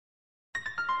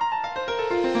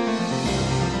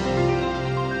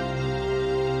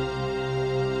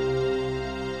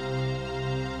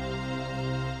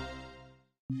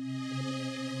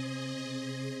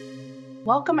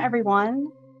Welcome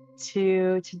everyone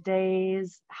to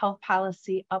today's health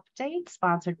policy update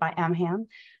sponsored by MHAM.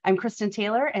 I'm Kristen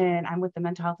Taylor and I'm with the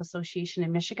Mental Health Association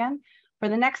in Michigan. For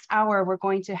the next hour, we're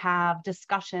going to have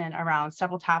discussion around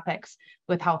several topics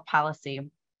with health policy.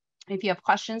 If you have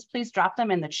questions, please drop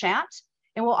them in the chat.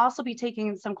 And we'll also be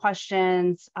taking some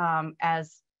questions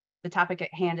as the topic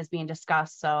at hand is being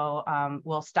discussed. So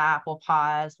we'll stop, we'll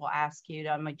pause, we'll ask you to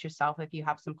unmute yourself if you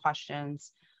have some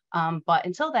questions. But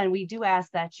until then, we do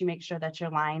ask that you make sure that your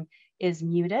line is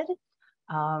muted.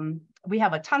 We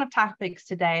have a ton of topics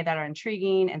today that are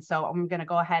intriguing, and so I'm going to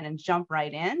go ahead and jump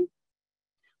right in.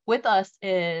 With us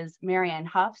is Marianne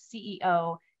Huff,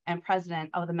 CEO and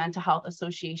President of the Mental Health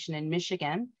Association in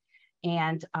Michigan,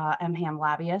 and MHAM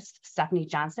Lobbyist, Stephanie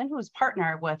Johnson, who is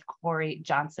partner with Khoury,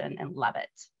 Johnson, and Leavitt.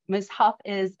 Ms. Huff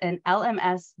is an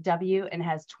LMSW and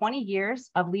has 20 years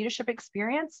of leadership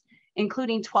experience,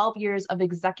 including 12 years of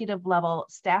executive level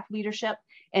staff leadership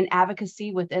and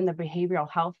advocacy within the behavioral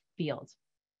health field.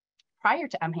 Prior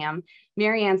to MHAM,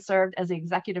 Marianne served as the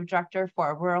executive director for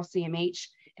a rural CMH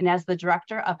and as the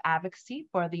director of advocacy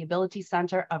for the Ability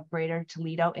Center of Greater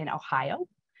Toledo in Ohio.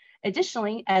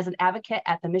 Additionally, as an advocate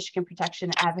at the Michigan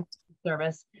Protection Advocacy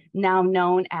Service, now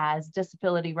known as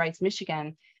Disability Rights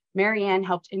Michigan, Marianne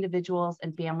helped individuals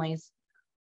and families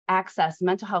access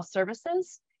mental health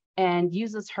services and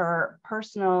uses her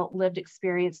personal lived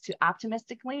experience to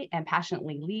optimistically and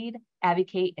passionately lead,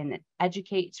 advocate, and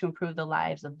educate to improve the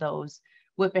lives of those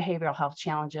with behavioral health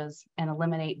challenges and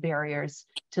eliminate barriers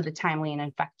to the timely and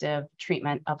effective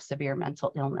treatment of severe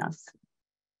mental illness.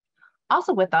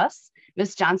 Also with us,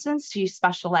 Ms. Johnson, she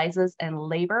specializes in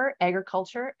labor,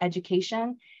 agriculture,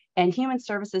 education, and human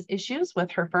services issues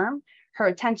with her firm. Her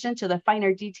attention to the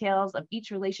finer details of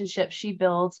each relationship she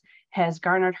builds has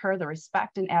garnered her the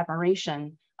respect and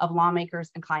admiration of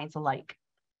lawmakers and clients alike.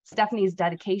 Stephanie's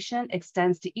dedication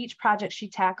extends to each project she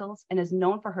tackles and is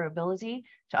known for her ability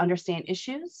to understand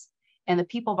issues and the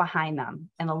people behind them.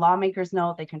 And the lawmakers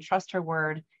know they can trust her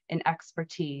word and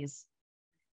expertise.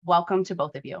 Welcome to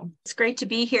both of you. It's great to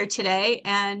be here today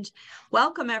and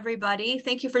welcome everybody.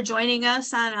 Thank you for joining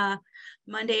us on a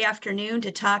Monday afternoon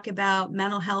to talk about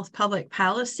mental health public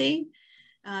policy.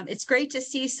 It's great to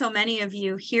see so many of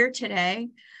you here today.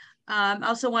 I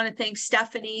also want to thank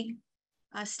Stephanie.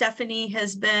 Stephanie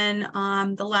has been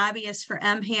the lobbyist for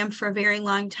MHAM for a very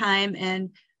long time and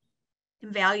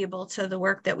invaluable to the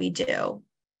work that we do.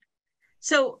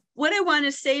 So what I want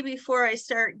to say before I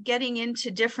start getting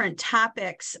into different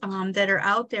topics that are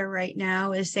out there right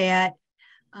now is that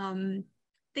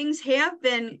things have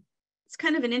been, it's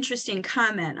kind of an interesting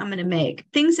comment I'm going to make.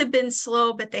 Things have been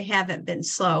slow, but they haven't been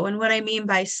slow. And what I mean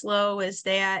by slow is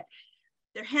that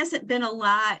there hasn't been a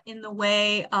lot in the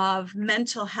way of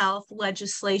mental health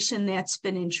legislation that's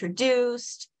been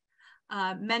introduced.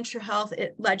 Mental health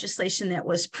legislation that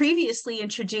was previously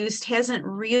introduced hasn't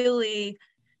really,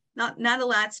 not a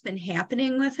lot's been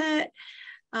happening with it.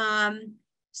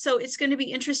 So it's going to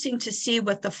be interesting to see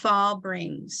what the fall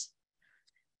brings.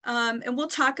 And we'll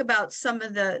talk about some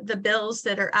of the bills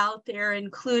that are out there,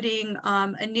 including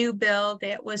a new bill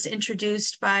that was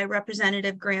introduced by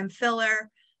Representative Graham Filler.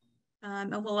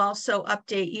 And we'll also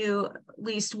update you at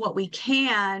least what we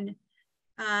can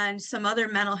on some other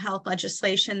mental health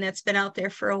legislation that's been out there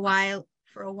for a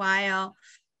while.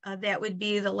 That would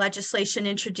be the legislation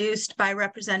introduced by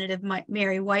Representative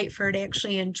Mary Whiteford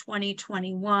actually in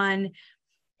 2021,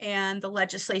 and the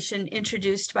legislation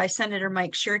introduced by Senator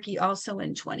Mike Shirkey also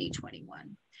in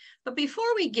 2021. But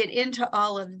before we get into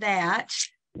all of that,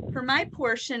 for my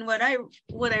portion, what I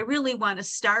really want to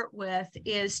start with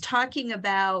is talking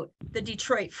about the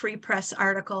Detroit Free Press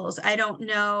articles. I don't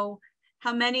know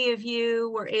how many of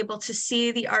you were able to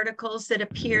see the articles that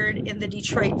appeared in the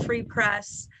Detroit Free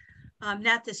Press.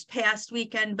 Not this past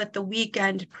weekend, but the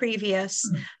weekend previous.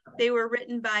 They were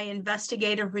written by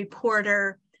investigative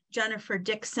reporter Jennifer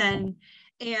Dixon,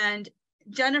 and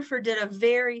Jennifer did a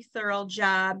very thorough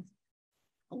job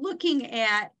looking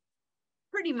at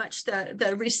pretty much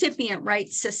the recipient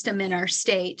rights system in our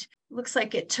state. Looks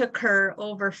like it took her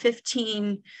over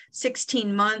 15,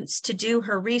 16 months to do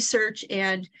her research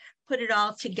and put it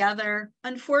all together.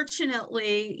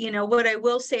 Unfortunately, you know, what I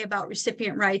will say about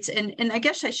recipient rights, and I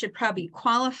guess I should probably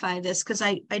qualify this because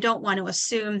I don't want to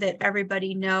assume that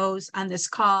everybody knows on this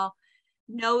call,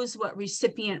 knows what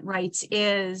recipient rights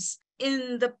is.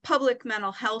 In the public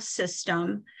mental health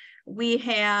system, we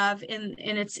have, and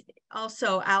it's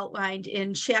also outlined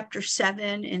in Chapter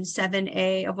 7 and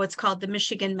 7A of what's called the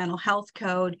Michigan Mental Health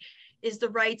Code, is the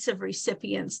rights of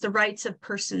recipients, the rights of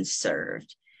persons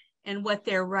served, and what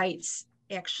their rights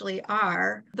actually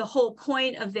are. The whole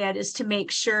point of that is to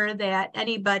make sure that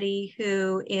anybody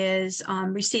who is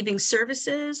receiving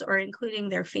services, or including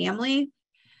their family,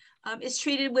 is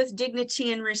treated with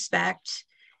dignity and respect.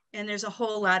 And there's a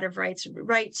whole lot of rights,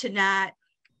 right to not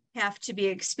have to be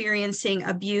experiencing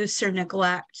abuse or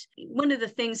neglect. One of the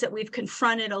things that we've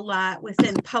confronted a lot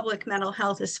within public mental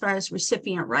health as far as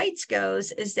recipient rights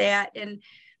goes is that,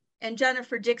 and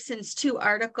Jennifer Dixon's 2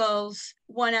 articles,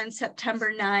 one on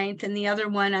September 9th and the other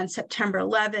one on September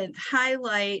 11th,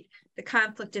 highlight the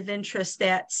conflict of interest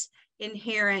that's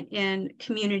inherent in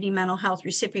community mental health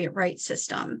recipient rights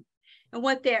system. And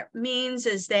what that means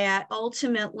is that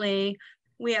ultimately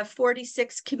we have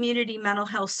 46 community mental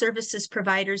health services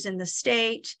providers in the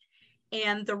state,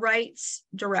 and the rights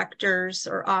directors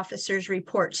or officers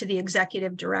report to the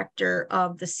executive director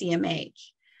of the CMH.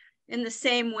 In the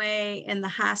same way, in the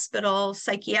hospital,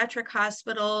 psychiatric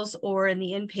hospitals, or in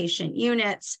the inpatient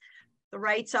units, the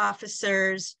rights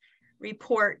officers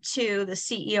report to the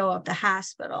CEO of the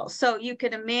hospital. So you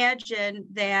can imagine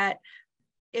that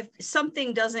if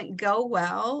something doesn't go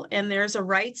well and there's a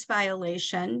rights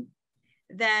violation,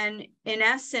 then in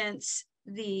essence,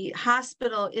 the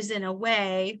hospital is in a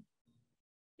way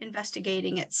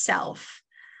investigating itself.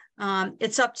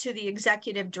 It's up to the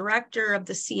executive director of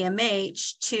the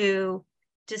CMH to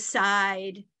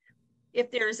decide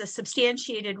if there's a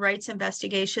substantiated rights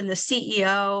investigation. The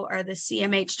CEO or the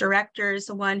CMH director is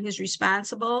the one who's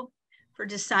responsible for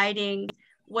deciding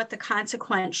what the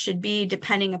consequence should be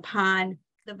depending upon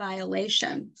the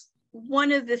violation.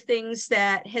 One of the things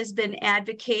that has been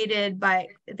advocated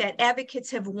that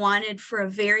advocates have wanted for a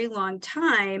very long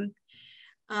time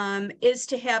is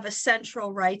to have a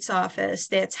central rights office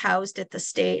that's housed at the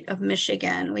state of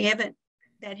Michigan.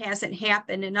 That hasn't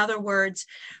happened. In other words,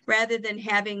 rather than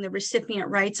having the recipient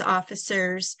rights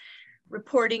officers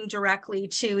reporting directly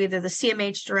to either the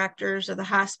CMH directors or the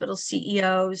hospital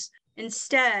CEOs,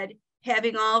 instead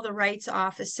having all the rights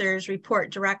officers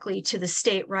report directly to the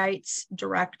state rights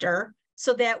director,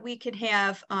 so that we could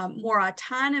have more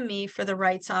autonomy for the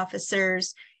rights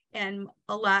officers and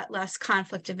a lot less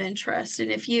conflict of interest.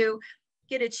 And if you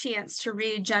get a chance to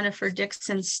read Jennifer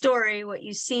Dixon's story, what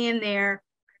you see in there,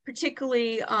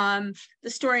 particularly the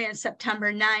story on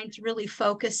September 9th, really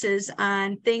focuses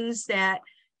on things that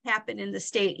happen in the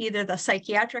state, either the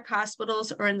psychiatric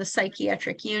hospitals or in the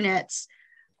psychiatric units.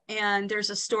 And there's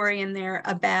a story in there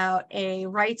about a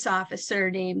rights officer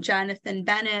named Jonathan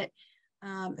Bennett,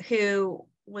 who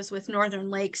was with Northern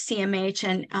Lakes CMH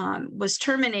and was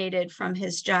terminated from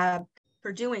his job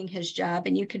for doing his job.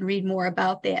 And you can read more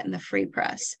about that in the Free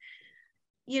Press.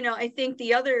 You know, I think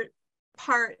the other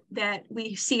part that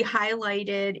we see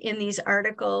highlighted in these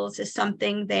articles is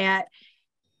something that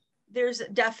there's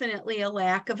definitely a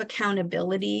lack of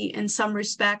accountability in some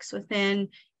respects within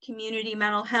community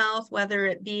mental health, whether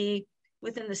it be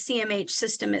within the CMH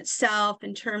system itself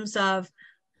in terms of,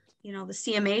 you know, the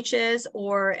CMHs,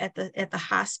 or at the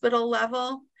hospital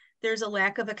level. There's a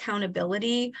lack of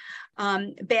accountability.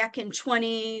 Back in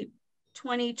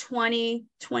 2020,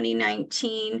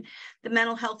 2019, the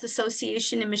Mental Health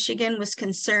Association in Michigan was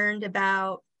concerned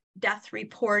about death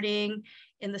reporting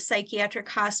in the psychiatric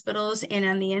hospitals and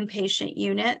on the inpatient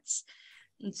units.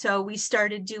 And so we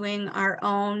started doing our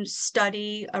own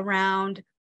study around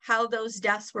how those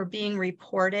deaths were being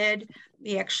reported.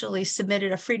 We actually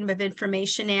submitted a Freedom of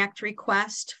Information Act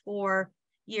request for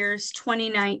years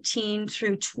 2019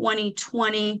 through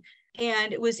 2020.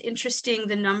 And it was interesting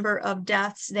the number of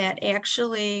deaths that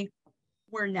actually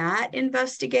were not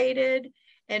investigated.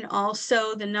 And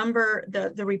also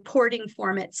the reporting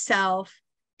form itself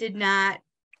did not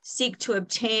seek to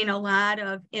obtain a lot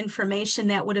of information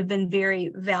that would have been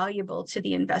very valuable to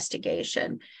the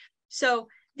investigation. So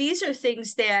these are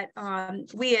things that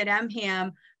we at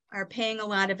MHAM are paying a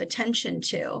lot of attention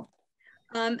to.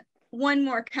 One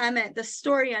more comment, the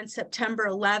story on September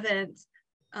 11th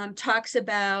talks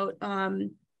about,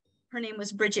 her name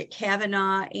was Bridget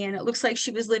Kavanaugh, and it looks like she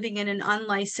was living in an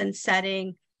unlicensed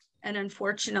setting, and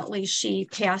unfortunately she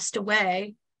passed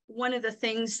away. One of the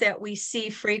things that we see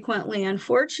frequently,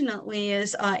 unfortunately,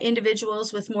 is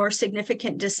individuals with more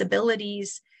significant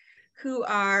disabilities who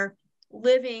are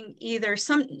living either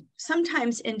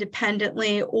sometimes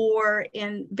independently or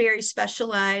in very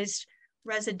specialized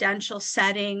residential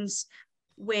settings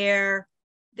where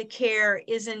the care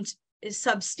is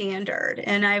substandard.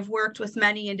 And I've worked with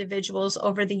many individuals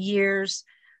over the years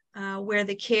where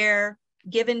the care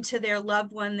given to their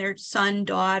loved one, their son,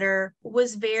 daughter,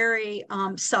 was very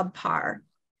subpar.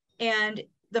 And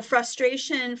the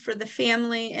frustration for the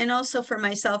family, and also for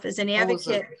myself as an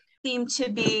advocate, seemed to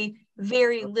be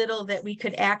very little that we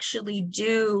could actually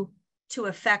do to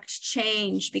affect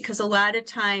change, because a lot of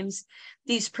times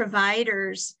these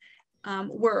providers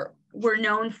were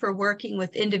known for working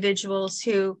with individuals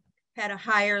who had a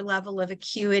higher level of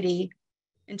acuity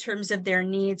in terms of their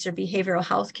needs or behavioral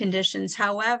health conditions.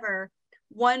 However,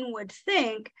 one would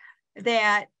think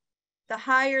that the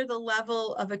higher the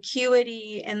level of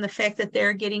acuity and the fact that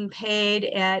they're getting paid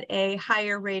at a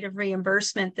higher rate of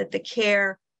reimbursement, that the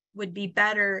care would be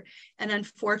better. And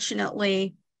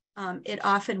unfortunately, it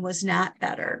often was not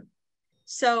better.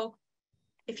 So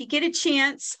if you get a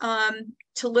chance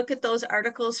to look at those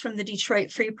articles from the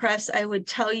Detroit Free Press, I would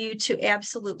tell you to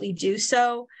absolutely do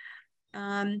so.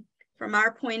 From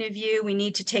our point of view, we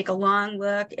need to take a long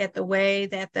look at the way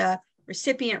that the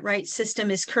recipient rights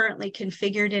system is currently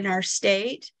configured in our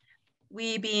state.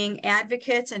 We, being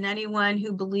advocates and anyone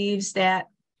who believes that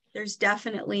there's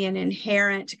definitely an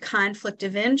inherent conflict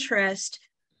of interest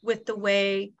with the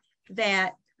way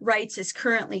that rights is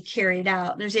currently carried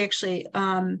out. There's actually,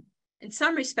 in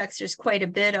some respects, there's quite a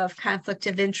bit of conflict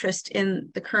of interest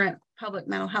in the current public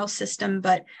mental health system,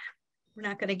 but we're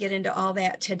not going to get into all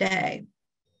that today.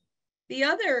 The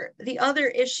other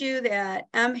issue that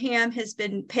MHAM has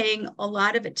been paying a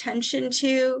lot of attention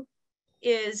to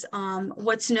is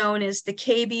what's known as the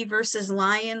KB versus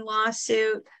Lyon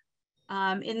lawsuit.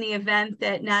 In the event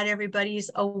that not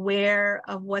everybody's aware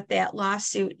of what that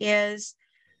lawsuit is,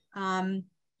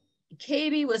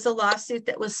 KB was a lawsuit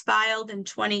that was filed in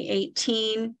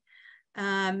 2018.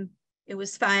 It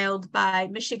was filed by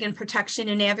Michigan Protection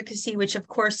and Advocacy, which of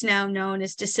course now known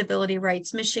as Disability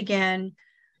Rights Michigan,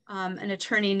 an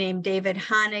attorney named David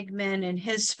Honigman and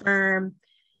his firm,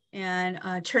 and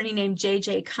an attorney named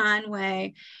J.J.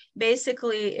 Conway.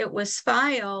 Basically, it was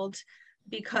filed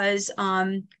because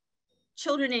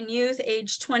children and youth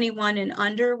aged 21 and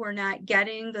under were not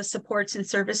getting the supports and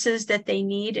services that they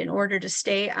need in order to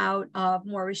stay out of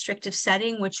more restrictive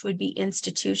setting, which would be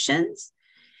institutions.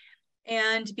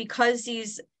 And because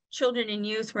these children and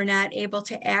youth were not able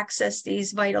to access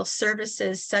these vital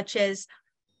services, such as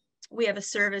we have a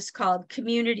service called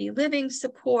Community Living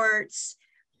Supports,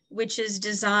 which is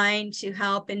designed to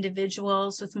help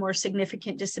individuals with more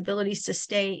significant disabilities to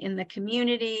stay in the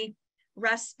community,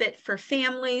 respite for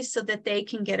families so that they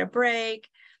can get a break,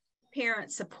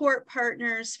 parent support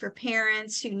partners for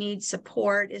parents who need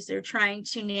support as they're trying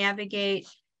to navigate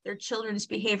their children's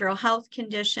behavioral health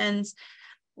conditions.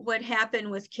 What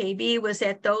happened with KB was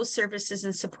that those services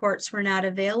and supports were not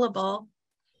available.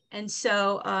 And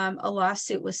so a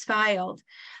lawsuit was filed.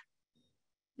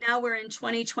 Now we're in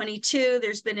 2022.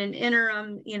 There's been an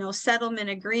interim, settlement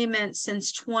agreement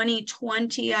since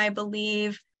 2020, I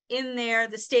believe. In there,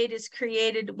 the state has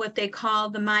created what they call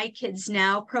the My Kids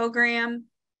Now program.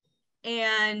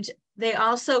 And they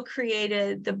also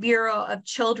created the Bureau of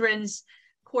Children's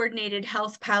Coordinated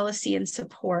Health Policy and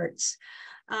Supports.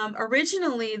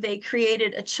 Originally, they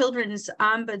created a children's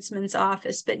ombudsman's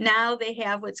office, but now they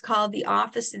have what's called the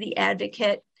Office of the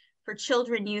Advocate for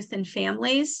Children, Youth, and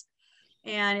Families.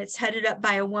 And it's headed up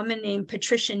by a woman named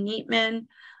Patricia Neatman.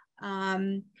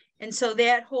 And so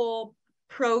that whole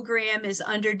program is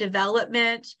under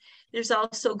development. There's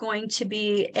also going to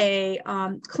be a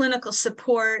clinical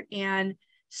support and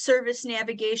service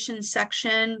navigation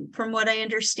section, from what I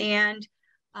understand.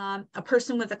 A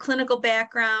person with a clinical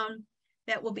background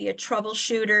that will be a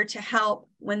troubleshooter to help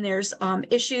when there's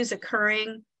issues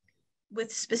occurring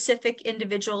with specific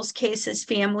individuals, cases,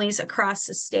 families across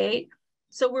the state.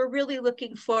 So we're really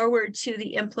looking forward to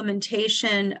the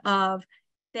implementation of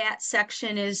that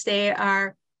section as they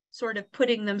are sort of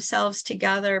putting themselves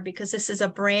together, because this is a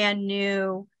brand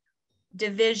new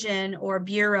division or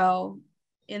bureau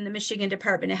in the Michigan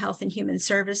Department of Health and Human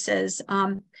Services.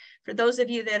 For those of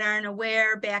you that aren't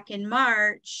aware, back in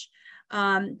March,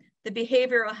 the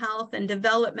Behavioral Health and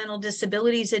Developmental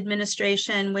Disabilities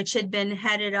Administration, which had been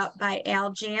headed up by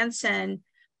Al Jansen,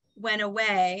 went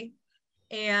away,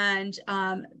 and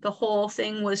the whole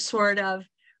thing was sort of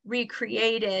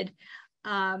recreated.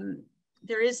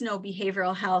 There is no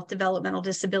Behavioral Health Developmental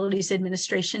Disabilities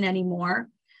Administration anymore.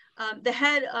 The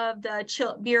head of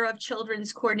the Bureau of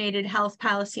Children's Coordinated Health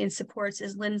Policy and Supports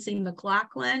is Lindsay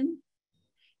McLaughlin.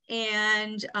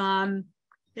 And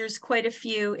there's quite a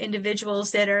few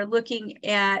individuals that are looking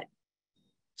at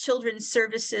children's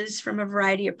services from a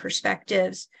variety of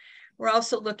perspectives. We're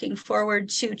also looking forward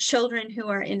to children who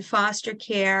are in foster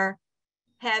care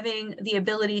having the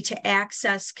ability to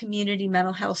access community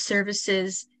mental health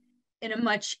services in a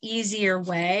much easier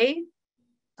way.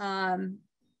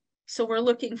 So we're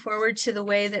looking forward to the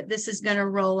way that this is going to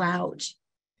roll out.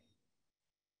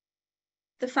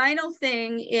 the final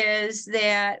thing is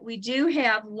that we do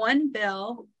have one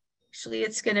bill. Actually,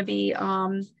 it's going to be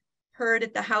heard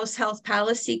at the House Health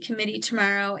Policy Committee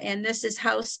tomorrow, and this is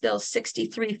House Bill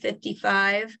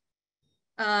 6355.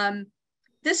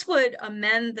 This would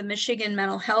amend the Michigan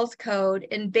Mental Health Code,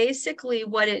 and basically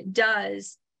what it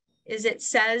does is it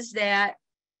says that,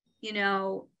 you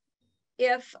know,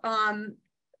 if,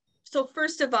 so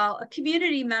first of all, a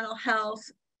community mental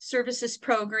health services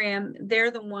program, they're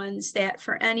the ones that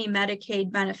for any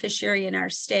Medicaid beneficiary in our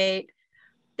state,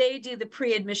 they do the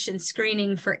pre-admission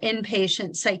screening for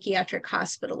inpatient psychiatric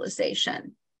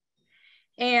hospitalization.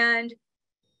 And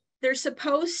they're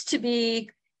supposed to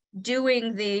be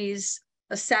doing these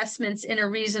assessments in a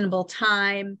reasonable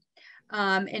time.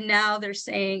 And now they're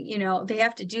saying, you know, they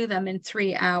have to do them in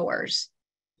 3 hours.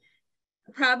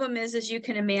 The problem is, as you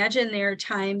can imagine, there are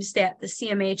times that the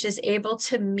CMH is able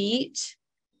to meet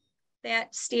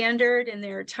that standard, and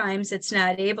there are times it's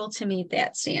not able to meet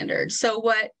that standard. So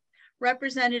what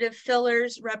Representative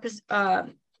Filler's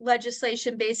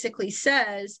legislation basically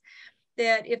says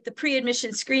that if the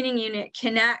pre-admission screening unit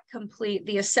cannot complete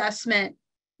the assessment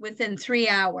within 3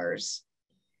 hours,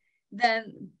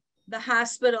 then the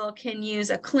hospital can use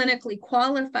a clinically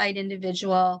qualified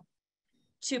individual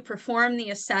to perform the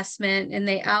assessment, and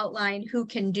they outline who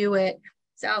can do it.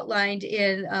 It's outlined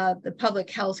in the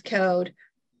Public Health Code.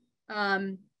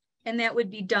 And that would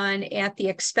be done at the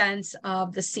expense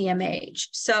of the CMH.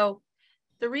 So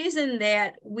the reason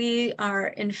that we are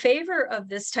in favor of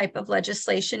this type of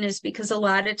legislation is because a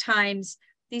lot of times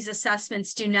these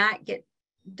assessments do not get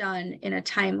done in a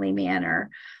timely manner.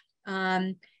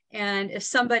 And if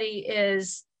somebody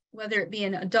is, whether it be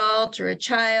an adult or a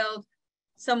child,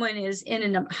 someone is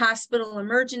in a hospital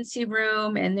emergency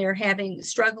room and they're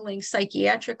struggling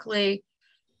psychiatrically,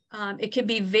 it can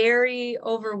be very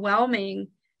overwhelming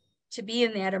to be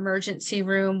in that emergency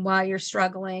room while you're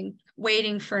struggling,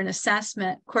 waiting for an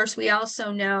assessment. Of course, we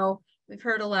also know, we've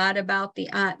heard a lot about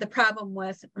the problem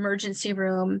with emergency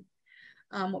room,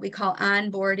 what we call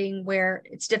onboarding, where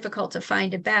it's difficult to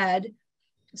find a bed,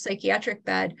 a psychiatric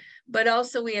bed, but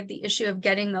also we have the issue of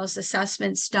getting those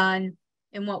assessments done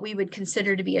in what we would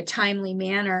consider to be a timely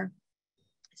manner.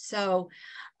 So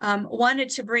wanted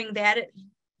to bring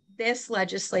this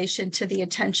legislation to the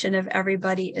attention of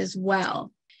everybody as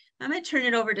well. I'm going to turn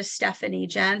it over to Stephanie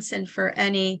Johnson for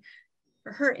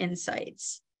her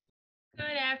insights. Good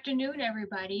afternoon,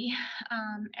 everybody.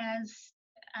 As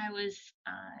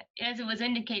it was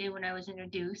indicated when I was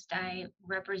introduced, I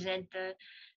represent the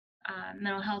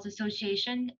Mental Health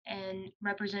Association and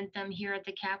represent them here at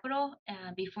the Capitol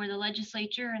before the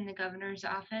legislature and the governor's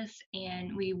office.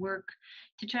 And we work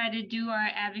to try to do our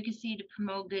advocacy to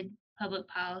promote good public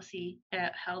policy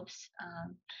that helps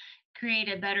create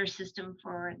a better system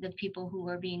for the people who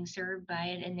are being served by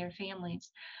it and their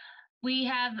families. We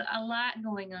have a lot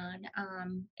going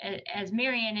on. As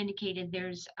Marianne indicated,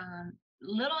 there's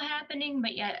little happening,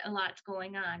 but yet a lot's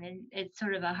going on, and it's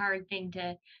sort of a hard thing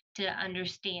to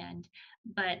understand.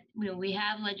 But we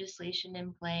have legislation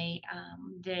in play.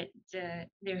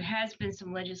 There has been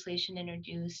some legislation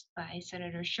introduced by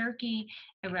Senator Shirkey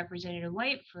and Representative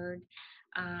Whiteford,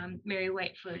 Mary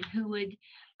Whiteford, who would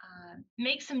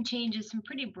make some changes, some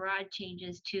pretty broad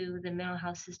changes to the mental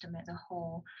health system as a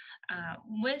whole,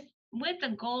 with the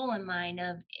goal in mind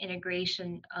of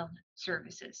integration of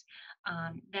services.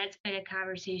 That's been a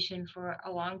conversation for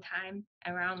a long time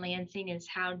around Lansing, is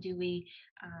how do we,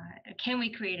 can we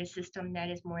create a system that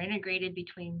is more integrated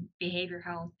between behavioral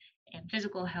health and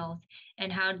physical health,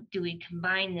 and how do we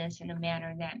combine this in a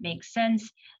manner that makes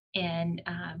sense and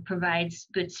provides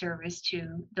good service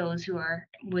to those who are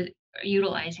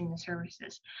utilizing the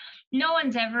services. No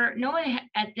one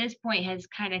at this point has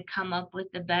kind of come up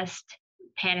with the best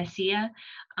panacea.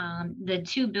 The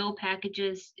two bill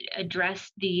packages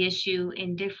address the issue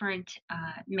in different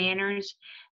manners,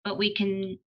 but we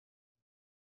can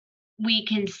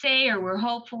say, or we're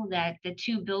hopeful that the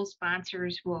two bill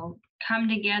sponsors will come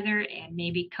together and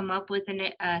maybe come up with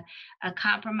a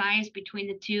compromise between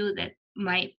the two that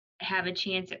might have a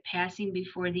chance at passing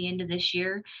before the end of this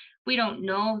year. We don't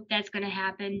know if that's going to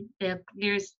happen.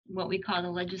 There's what we call the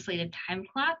legislative time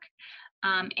clock,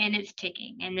 and it's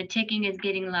ticking, and the ticking is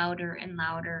getting louder and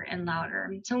louder and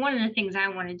louder. So one of the things I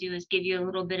want to do is give you a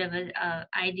little bit of an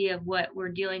idea of what we're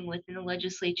dealing with in the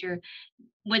legislature,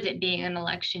 with it being an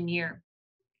election year,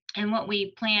 and what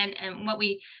we plan and what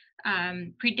we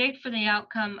predict for the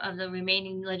outcome of the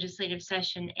remaining legislative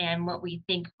session, and what we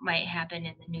think might happen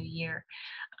in the new year.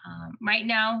 Right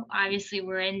now, obviously,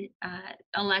 we're in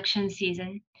election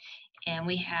season, and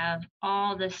we have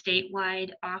all the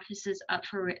statewide offices up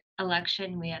for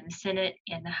election. We have the Senate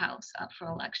and the House up for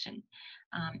election.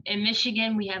 In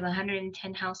Michigan, we have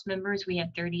 110 House members. We have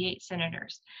 38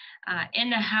 senators. In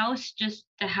the House, just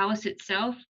the House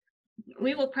itself,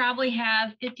 we will probably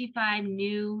have 55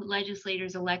 new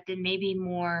legislators elected, maybe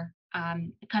more,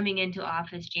 coming into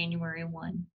office January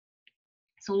 1.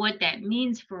 So what that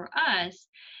means for us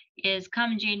is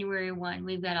come January 1,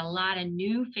 we've got a lot of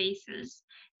new faces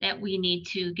that we need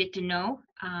to get to know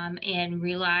and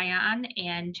rely on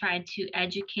and try to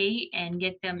educate and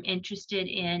get them interested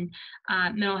in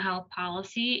mental health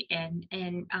policy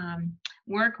and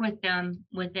work with them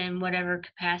within whatever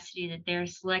capacity that they're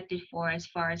selected for as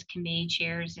far as committee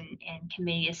chairs and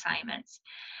committee assignments.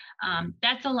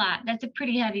 That's a lot. That's a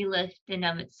pretty heavy lift in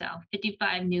of itself.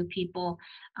 55 new people.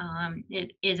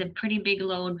 It is a pretty big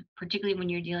load, particularly when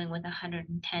you're dealing with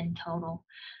 110 total.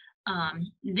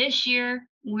 This year,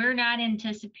 we're not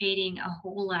anticipating a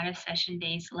whole lot of session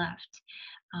days left.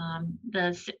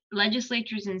 The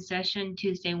legislature's in session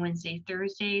Tuesday, Wednesday,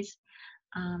 Thursdays.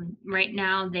 Right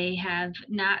now, they have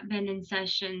not been in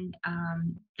session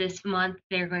this month.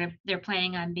 They're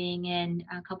planning on being in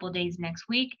a couple of days next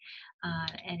week,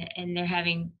 and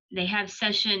they have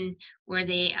session where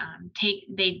they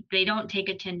don't take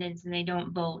attendance and they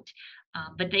don't vote.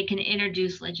 But they can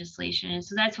introduce legislation. And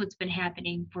so that's what's been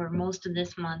happening for most of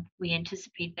this month. We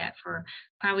anticipate that for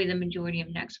probably the majority of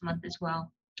next month as well,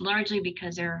 largely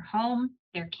because they're home,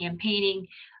 they're campaigning,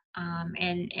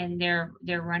 and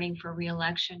they're running for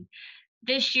re-election.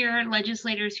 This year,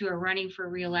 legislators who are running for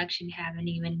re-election have an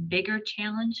even bigger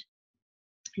challenge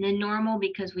than normal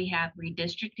because we have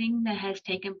redistricting that has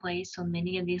taken place. So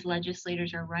many of these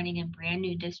legislators are running in brand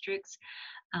new districts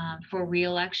for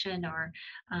re-election or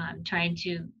trying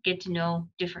to get to know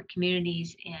different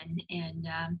communities and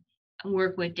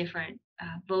work with different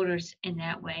voters in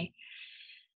that way.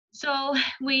 So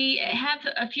we have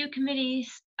a few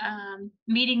committees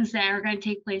meetings that are going to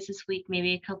take place this week,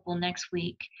 maybe a couple next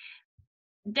week.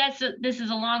 This is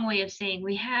a long way of saying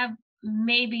we have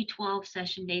maybe 12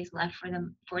 session days left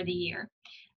for the year.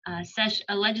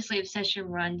 A legislative session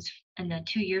runs in a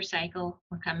 2-year cycle.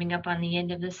 We're coming up on the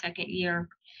end of the second year.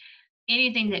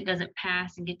 Anything that doesn't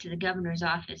pass and get to the governor's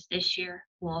office this year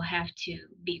will have to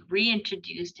be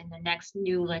reintroduced in the next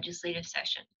new legislative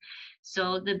session.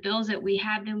 So the bills that we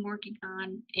have been working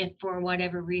on, if for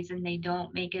whatever reason they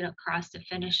don't make it across the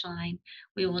finish line,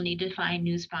 we will need to find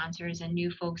new sponsors and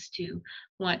new folks to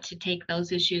want to take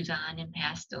those issues on and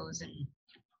pass those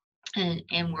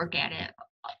and work at it,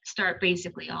 start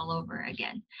basically all over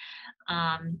again.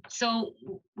 So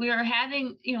we are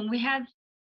having, we have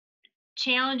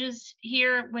challenges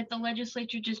here with the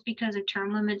legislature just because of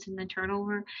term limits and the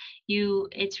turnover.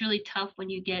 It's really tough when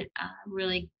you get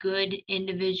really good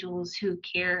individuals who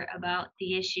care about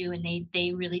the issue and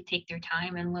they really take their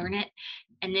time and learn it.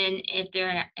 And then if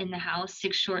they're in the House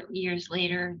 6 short years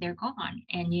later, they're gone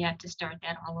and you have to start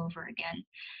that all over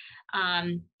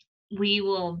again. We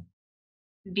will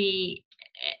be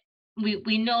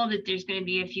we know that there's going to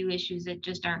be a few issues that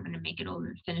just aren't going to make it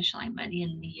over the finish line by the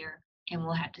end of the year, and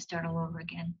we'll have to start all over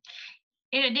again.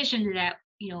 In addition to that,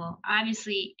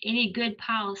 obviously any good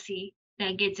policy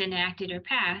that gets enacted or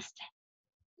passed,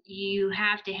 you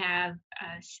have to have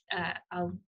a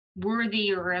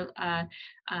worthy or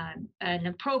an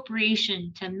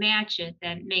appropriation to match it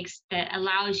that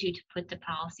allows you to put the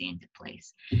policy into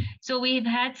place. So we've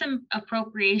had some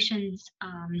appropriations.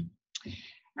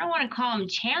 I don't want to call them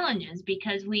challenges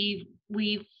because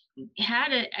we've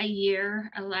had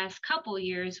a last couple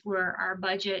years where our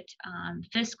budget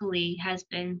fiscally has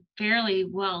been fairly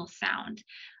well sound.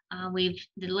 The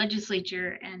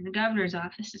legislature and the governor's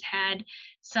office has had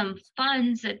some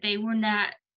funds that they would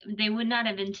not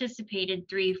have anticipated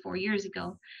 3-4 years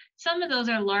ago. Some of those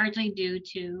are largely due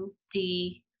to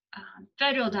the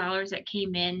federal dollars that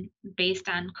came in based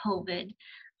on COVID.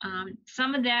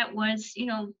 Some of that was,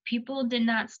 people did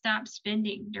not stop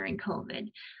spending during COVID.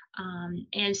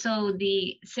 And so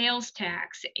the sales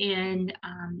tax and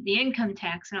the income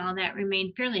tax and all that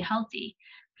remained fairly healthy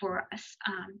for us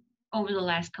over the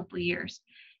last couple of years.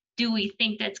 Do we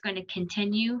think that's going to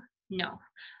continue? No.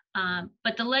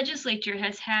 But the legislature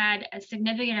has had a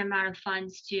significant amount of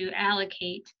funds to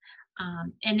allocate.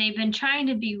 And they've been trying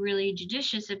to be really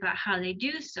judicious about how they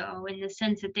do so, in the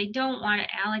sense that they don't want to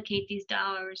allocate these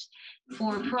dollars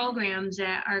for programs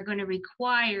that are going to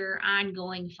require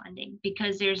ongoing funding,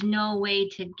 because there's no way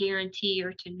to guarantee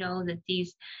or to know that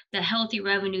the healthy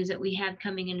revenues that we have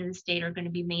coming into the state are going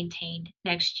to be maintained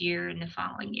next year and the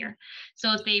following year.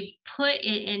 So if they put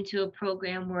it into a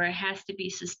program where it has to be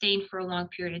sustained for a long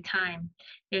period of time,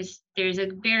 there's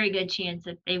a very good chance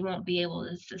that they won't be able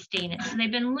to sustain it. So they've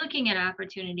been looking at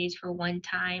opportunities for one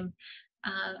time.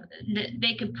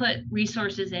 They could put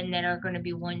resources in that are going to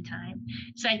be one time.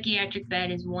 Psychiatric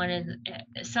bed is one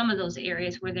of some of those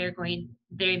areas where they've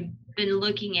been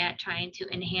looking at trying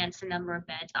to enhance the number of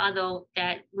beds, although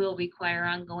that will require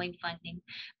ongoing funding.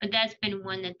 But that's been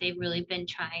one that they've really been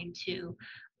trying to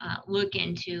look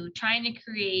into, trying to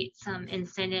create some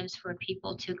incentives for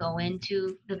people to go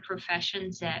into the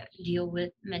professions that deal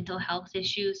with mental health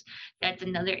issues. That's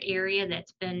another area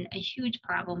that's been a huge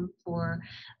problem for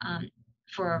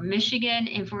Michigan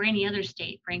and for any other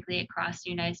state, frankly, across the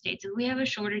United States. We have a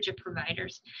shortage of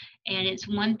providers. And it's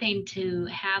one thing to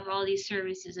have all these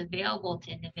services available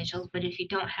to individuals, but if you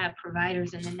don't have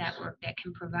providers in the network that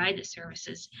can provide the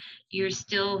services, you're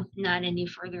still not any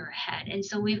further ahead. And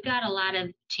so we've got a lot of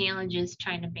challenges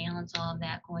trying to balance all of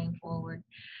that going forward.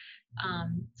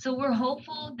 So we're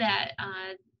hopeful that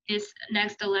this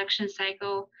next election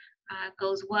cycle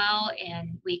goes well,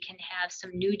 and we can have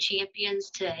some new champions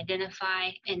to identify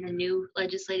in the new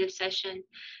legislative session.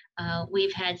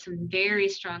 We've had some very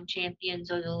strong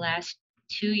champions over the last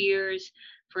 2 years,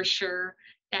 for sure,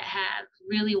 that have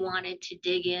really wanted to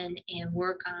dig in and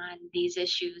work on these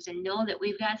issues and know that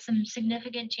we've got some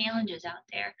significant challenges out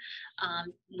there.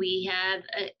 We have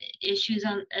issues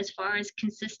as far as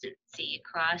consistency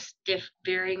across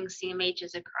varying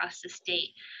CMHs across the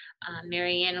state.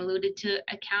 Marianne alluded to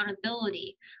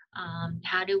accountability.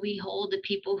 How do we hold the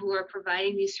people who are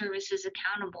providing these services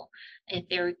accountable? If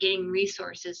they're getting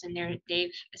resources and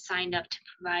they've signed up to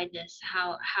provide this,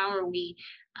 how are we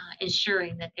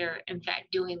ensuring that they're in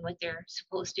fact doing what they're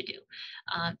supposed to do?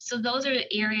 So those are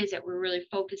the areas that we're really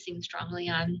focusing strongly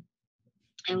on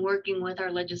and working with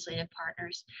our legislative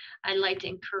partners. I'd like to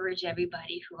encourage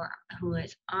everybody who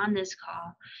is on this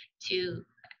call to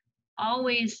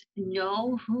always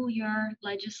know who your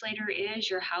legislator is,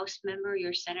 your House member,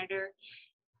 your senator.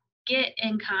 Get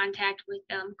in contact with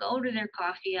them, go to their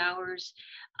coffee hours,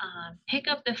 pick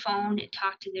up the phone and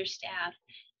talk to their staff,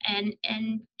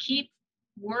 and keep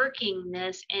working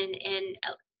this and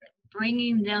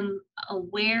bringing them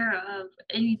aware of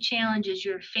any challenges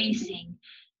you're facing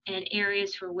and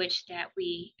areas for which that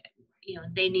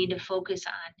they need to focus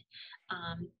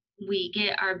on. We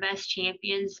get our best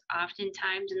champions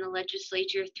oftentimes in the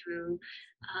legislature through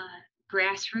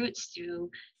grassroots, through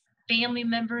family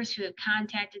members who have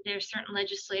contacted their certain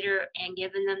legislator and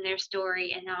given them their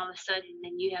story, and all of a sudden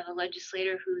then you have a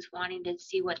legislator who's wanting to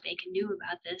see what they can do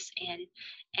about this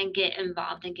and get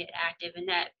involved and get active, and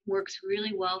that works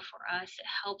really well for us. It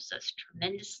helps us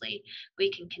tremendously. We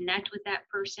can connect with that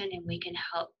person and we can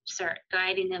help start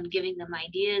guiding them, giving them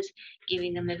ideas,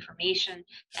 giving them information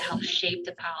that helps shape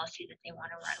the policy that they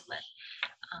want to run with.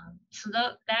 So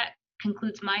that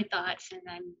concludes my thoughts, and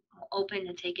I'm open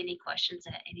to take any questions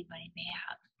that anybody may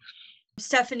have.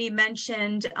 Stephanie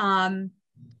mentioned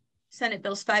Senate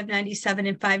Bills 597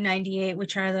 and 598,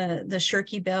 which are the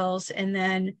Shirkey bills, and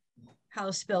then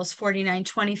House Bills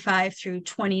 4925 through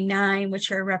 29,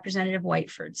 which are Representative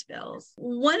Whiteford's bills.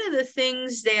 One of the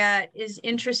things that is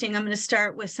interesting, I'm going to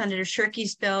start with Senator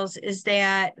Shirkey's bills, is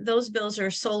that those bills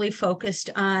are solely focused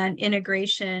on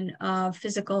integration of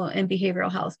physical and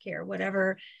behavioral health care,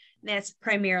 whatever. That's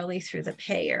primarily through the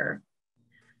payer.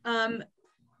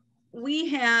 We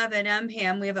have at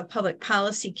MHAM, we have a public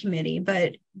policy committee,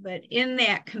 but in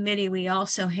that committee, we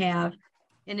also have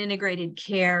an integrated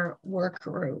care work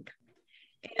group.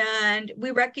 And we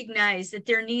recognize that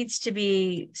there needs to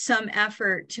be some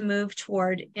effort to move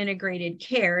toward integrated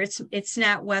care. It's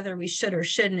not whether we should or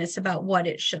shouldn't, it's about what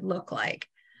it should look like.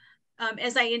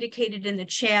 As I indicated in the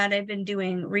chat, I've been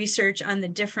doing research on the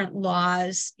different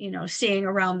laws, seeing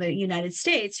around the United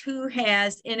States who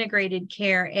has integrated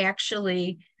care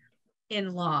actually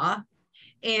in law.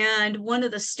 And one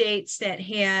of the states that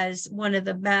has one of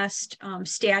the best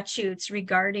statutes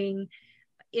regarding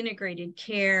integrated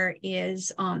care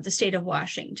is the state of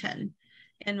Washington.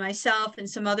 And myself and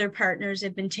some other partners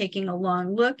have been taking a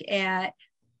long look at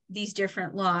these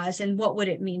different laws and what would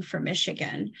it mean for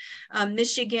Michigan.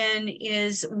 Michigan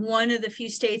is one of the few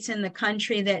states in the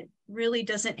country that really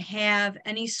doesn't have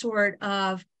any sort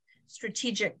of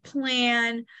strategic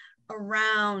plan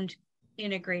around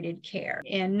integrated care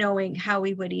and knowing how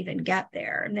we would even get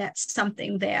there. And that's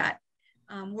something that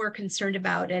we're concerned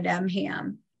about at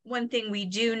MHAM. one thing we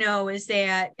do know is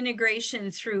that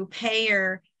integration through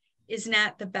payer is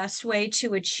not the best way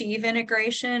to achieve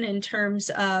integration in terms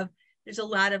of there's a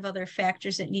lot of other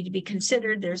factors that need to be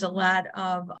considered. There's a lot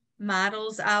of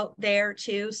models out there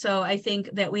too. So I think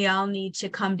that we all need to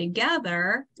come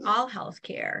together, all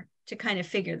healthcare, to kind of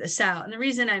figure this out. And the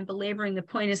reason I'm belaboring the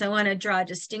point is I want to draw a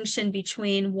distinction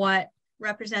between what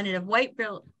Representative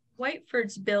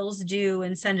Whiteford's bills do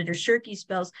and Senator Shirkey's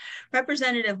bills.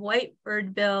 Representative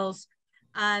Whiteford bills,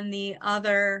 on the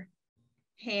other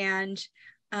hand,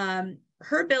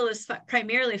 her bill is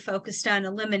primarily focused on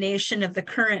elimination of the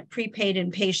current prepaid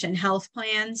inpatient health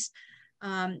plans.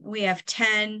 We have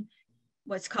 10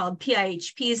 what's called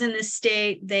PIHPs in the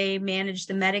state. They manage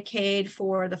the Medicaid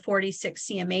for the 46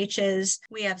 CMHs.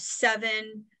 We have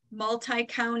 7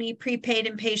 multi-county prepaid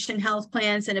inpatient health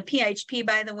plans, and a PIHP,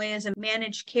 by the way, is a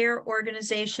managed care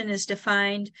organization, is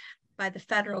defined by the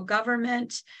federal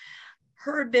government.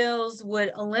 Her bills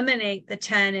would eliminate the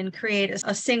 10 and create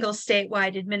a single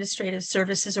statewide administrative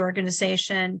services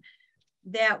organization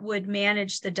that would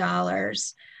manage the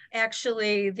dollars.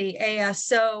 Actually, the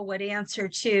ASO would answer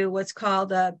to what's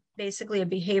called basically a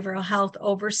behavioral health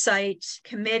oversight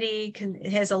committee.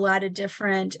 It has a lot of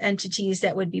different entities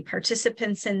that would be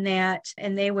participants in that,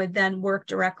 and they would then work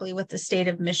directly with the state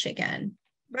of Michigan.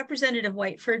 Representative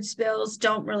Whiteford's bills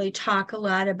don't really talk a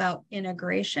lot about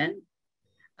integration.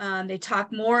 They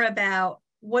talk more about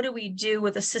what do we do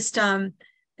with a system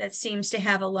that seems to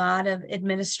have a lot of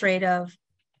administrative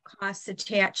costs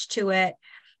attached to it.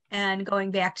 And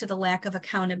going back to the lack of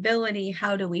accountability,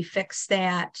 how do we fix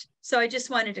that? So I just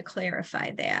wanted to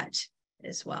clarify that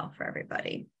as well for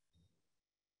everybody.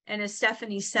 And as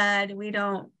Stephanie said, we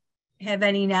don't have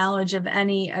any knowledge of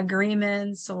any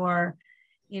agreements or,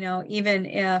 even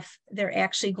if they're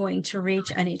actually going to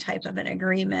reach any type of an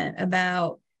agreement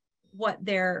about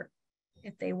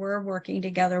if they were working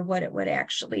together, what it would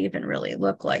actually even really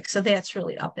look like. So that's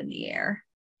really up in the air.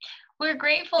 We're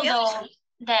grateful though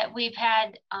that we've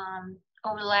had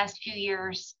over the last few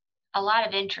years a lot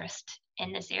of interest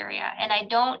in this area, and I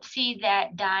don't see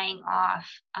that dying off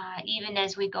even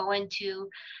as we go into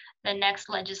the next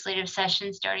legislative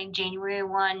session starting January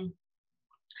 1.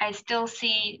 I still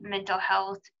see mental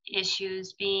health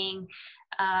issues being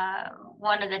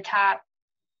one of the top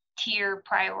tier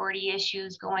priority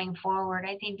issues going forward.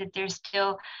 I think that there's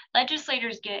still,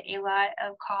 legislators get a lot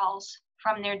of calls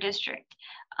from their district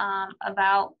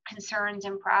about concerns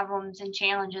and problems and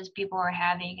challenges people are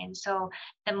having. And so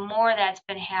the more that's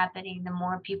been happening, the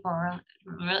more people are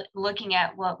looking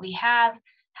at what we have,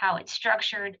 how it's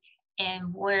structured,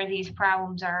 and where these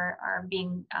problems are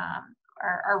being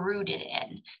are rooted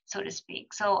in, so to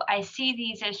speak. So I see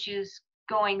these issues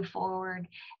going forward,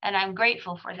 and I'm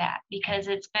grateful for that because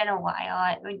it's been a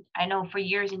while. I know for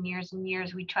years and years and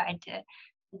years we tried to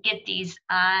get these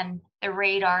on the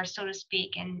radar, so to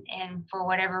speak, and for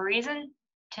whatever reason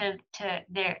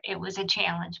it was a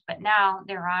challenge, but now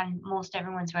they're on most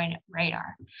everyone's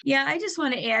radar. Yeah, I just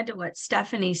want to add to what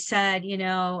Stephanie said.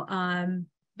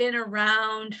 Been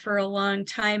around for a long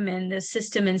time in the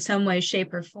system in some way,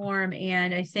 shape, or form,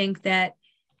 and I think that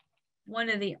one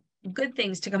of the good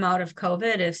things to come out of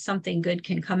COVID, if something good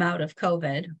can come out of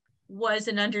COVID, was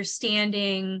an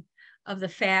understanding of the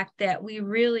fact that we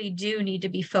really do need to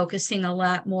be focusing a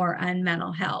lot more on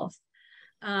mental health.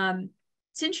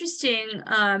 It's interesting.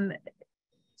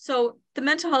 So the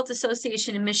Mental Health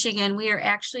Association in Michigan, we are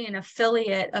actually an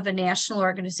affiliate of a national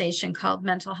organization called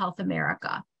Mental Health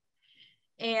America.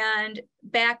 And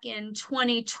back in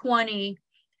 2020,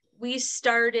 we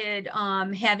started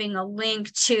having a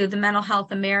link to the Mental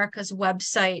Health America's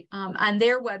website. On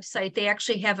their website, they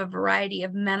actually have a variety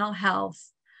of mental health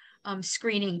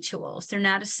screening tools. They're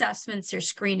not assessments, they're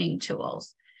screening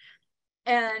tools.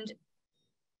 And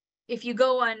if you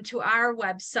go onto our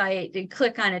website and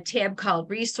click on a tab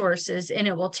called resources, and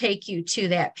it will take you to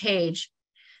that page.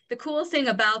 The cool thing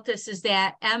about this is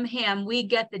that MHAM, we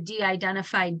get the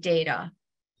de-identified data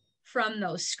from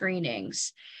those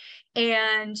screenings.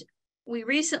 And we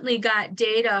recently got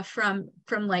data from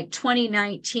like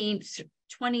 2019,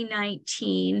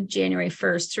 January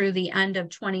 1st through the end of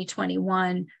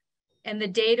 2021. And the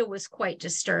data was quite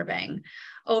disturbing.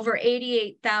 Over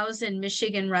 88,000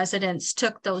 Michigan residents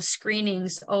took those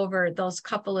screenings over those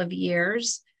couple of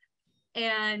years.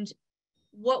 And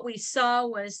what we saw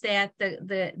was that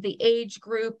the age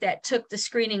group that took the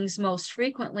screenings most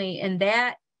frequently in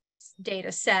that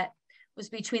data set was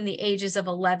between the ages of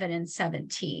 11 and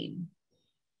 17.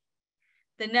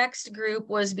 The next group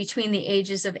was between the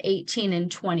ages of 18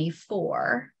 and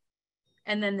 24.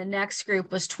 And then the next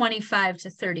group was 25 to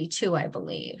 32, I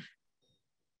believe.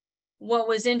 what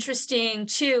was interesting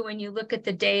too, when you look at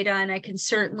the data, and I can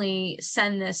certainly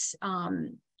send this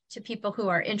to people who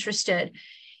are interested,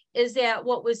 is that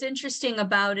what was interesting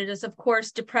about it is, of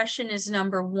course, depression is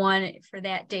number one for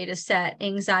that data set,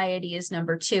 anxiety is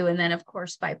number two, and then of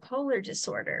course, bipolar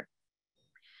disorder.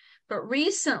 But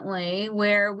recently,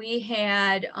 where we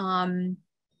had,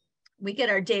 we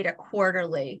get our data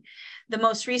quarterly, the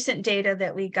most recent data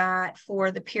that we got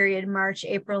for the period March,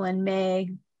 April, and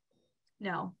May,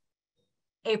 no,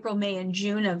 April, May, and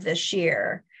June of this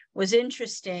year was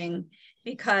interesting,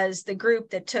 because the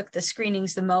group that took the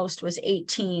screenings the most was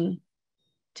 18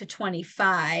 to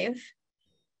 25.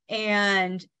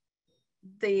 And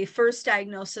the first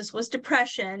diagnosis was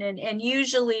depression. And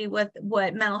usually what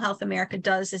Mental Health America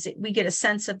does is we get a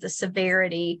sense of the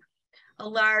severity. A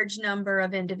large number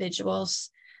of individuals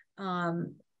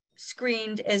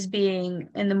screened as being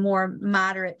in the more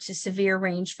moderate to severe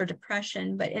range for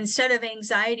depression. But instead of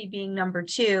anxiety being number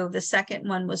two, the second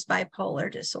one was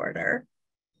bipolar disorder.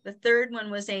 The third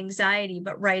one was anxiety,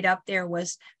 but right up there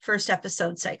was first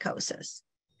episode psychosis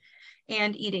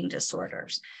and eating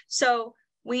disorders. So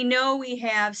we know we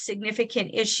have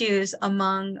significant issues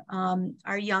among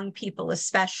our young people,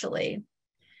 especially.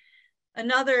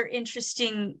 Another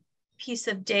interesting piece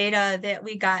of data that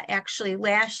we got actually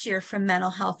last year from Mental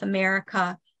Health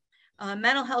America.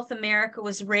 Mental Health America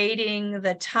was rating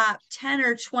the top 10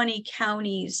 or 20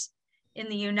 counties in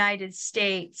the United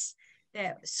States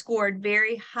that scored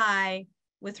very high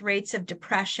with rates of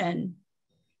depression.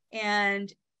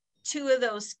 And two of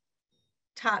those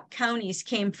top counties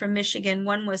came from Michigan.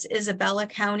 One was Isabella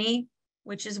County,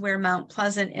 which is where Mount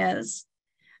Pleasant is.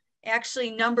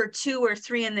 Actually, number 2 or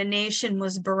 3 in the nation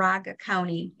was Baraga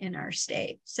County in our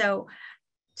state. So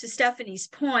to Stephanie's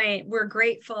point, we're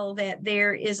grateful that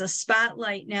there is a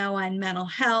spotlight now on mental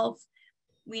health.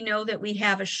 We know that we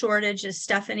have a shortage, as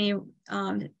Stephanie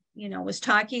was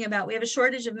talking about. We have a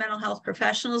shortage of mental health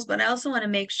professionals, but I also want to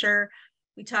make sure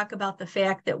we talk about the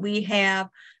fact that we have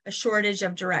a shortage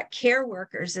of direct care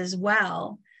workers as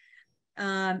well.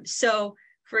 So,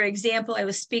 for example, I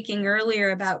was speaking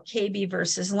earlier about KB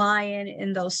versus Lyon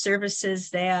and those services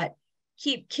that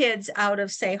keep kids out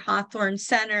of, say, Hawthorne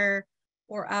Center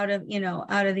or out of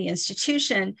the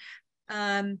institution.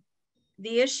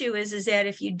 The issue is that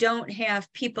if you don't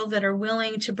have people that are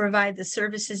willing to provide the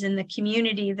services in the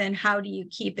community, then how do you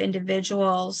keep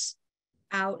individuals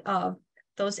out of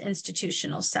those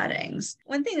institutional settings?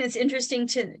 One thing that's interesting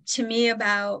to me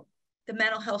about the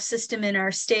mental health system in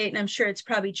our state, and I'm sure it's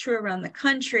probably true around the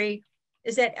country,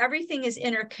 is that everything is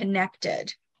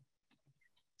interconnected.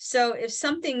 So if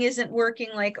something isn't working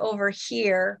like over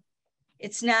here,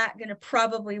 it's not going to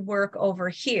probably work over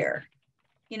here.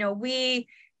 We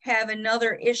have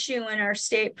another issue in our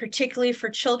state, particularly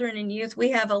for children and youth. We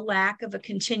have a lack of a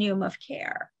continuum of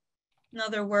care. In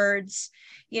other words,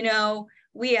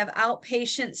 we have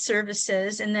outpatient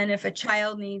services, and then if a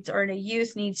child needs or a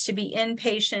youth needs to be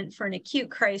inpatient for an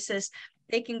acute crisis,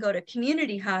 they can go to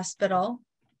community hospital.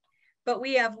 But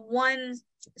we have one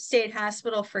state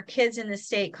hospital for kids in the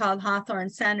state called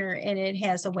Hawthorne Center, and it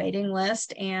has a waiting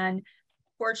list. And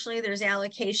fortunately, there's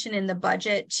allocation in the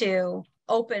budget to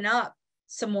open up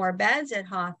some more beds at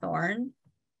Hawthorne.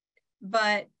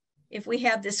 But if we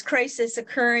have this crisis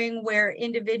occurring where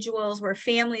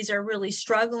families are really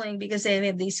struggling because they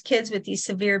have these kids with these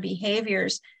severe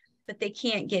behaviors, but they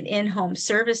can't get in-home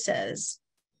services,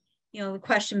 the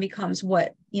question becomes,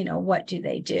 what do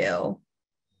they do?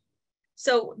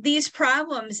 So these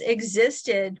problems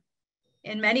existed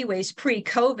in many ways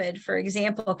pre-COVID. For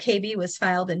example, KB was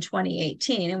filed in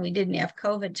 2018, and we didn't have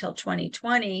COVID till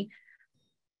 2020.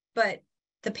 But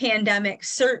the pandemic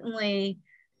certainly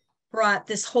brought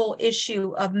this whole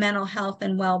issue of mental health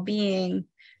and well-being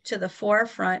to the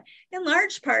forefront, in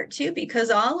large part too, because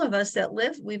all of us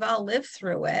we've all lived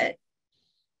through it,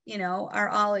 are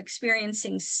all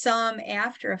experiencing some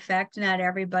after effect. Not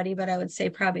everybody, but I would say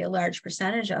probably a large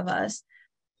percentage of us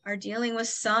are dealing with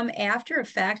some after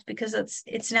effect because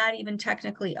it's not even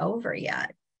technically over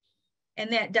yet.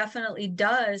 And that definitely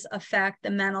does affect the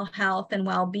mental health and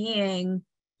well-being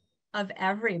of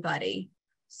everybody.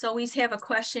 So we have a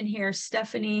question here.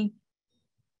 Stephanie,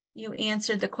 you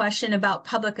answered the question about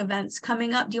public events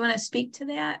coming up. Do you want to speak to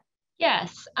that?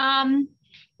 Yes.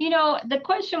 The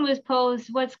question was posed,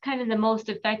 what's kind of the most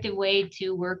effective way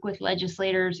to work with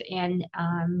legislators and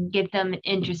get them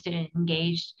interested and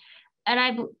engaged? And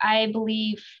I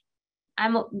believe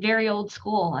I'm very old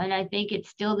school, and I think it's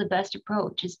still the best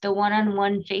approach. It's the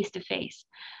one-on-one, face-to-face.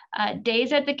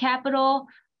 Days at the Capitol,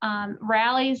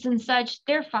 rallies and such,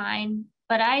 they're fine.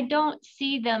 but I don't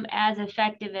see them as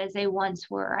effective as they once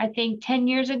were. I think 10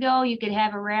 years ago, you could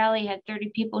have a rally, have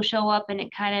 30 people show up, and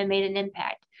it kind of made an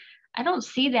impact. I don't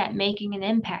see that making an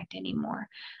impact anymore.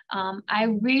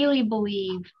 I really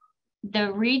believe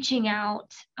the reaching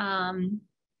out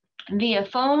via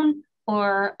phone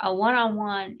or a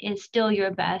one-on-one is still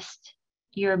your best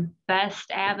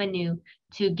avenue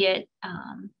to get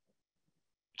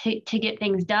to get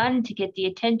things done, to get the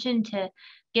attention, to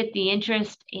get the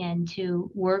interest, and to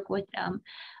work with them.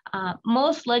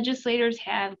 Most legislators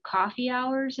have coffee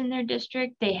hours in their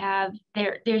district.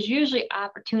 There's usually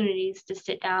opportunities to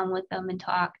sit down with them and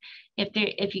talk.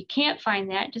 If you can't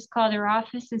find that, just call their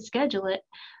office and schedule it.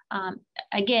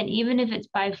 Again, even if it's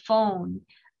by phone,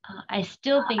 I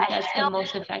still think that's the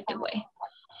most effective way.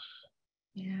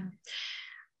 Yeah.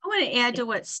 I want to add to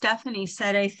what Stephanie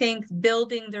said. I think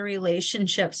building the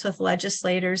relationships with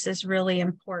legislators is really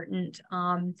important.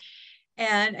 And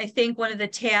I think one of the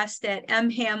tasks that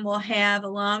MHAM will have,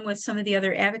 along with some of the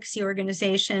other advocacy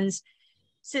organizations,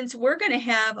 since we're going to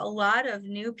have a lot of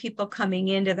new people coming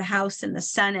into the House and the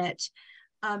Senate,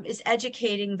 is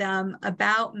educating them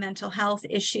about mental health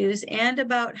issues and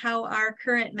about how our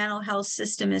current mental health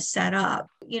system is set up.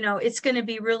 You know, it's going to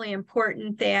be really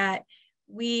important that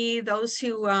those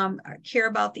who care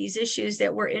about these issues,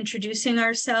 that we're introducing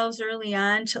ourselves early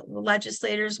on to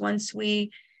legislators once we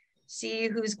see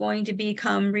who's going to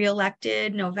become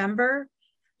reelected November.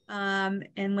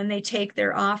 And when they take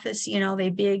their office, you know, they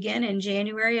begin in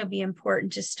January, it'll be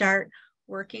important to start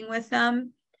working with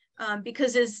them.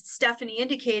 Because as Stephanie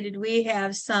indicated, we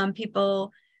have some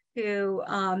people who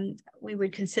we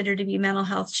would consider to be mental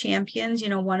health champions. You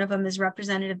know, one of them is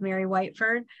Representative Mary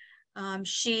Whiteford.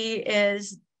 She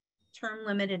is term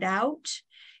limited out.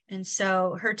 And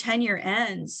so her tenure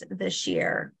ends this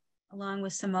year, along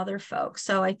with some other folks.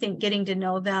 So I think getting to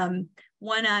know them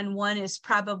one-on-one is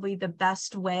probably the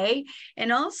best way.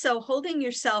 And also holding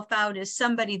yourself out as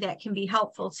somebody that can be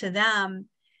helpful to them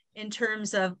in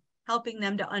terms of helping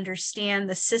them to understand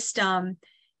the system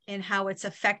and how it's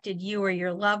affected you or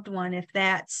your loved one, if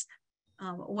that's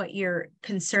what you're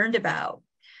concerned about.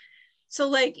 So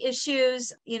like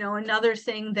issues, you know, another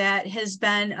thing that has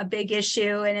been a big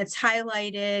issue, and it's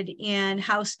highlighted in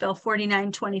House Bill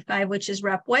 4925, which is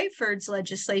Rep. Whiteford's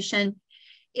legislation,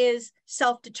 is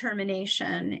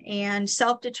self-determination. And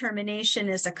self-determination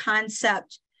is a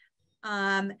concept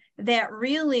that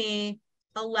really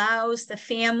allows the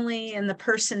family and the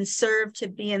person served to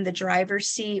be in the driver's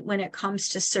seat when it comes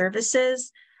to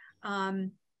services.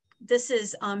 This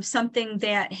is something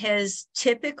that has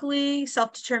typically,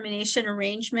 self-determination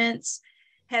arrangements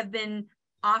have been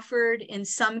offered in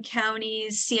some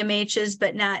counties, CMHs,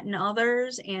 but not in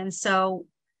others. And so,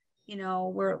 you know,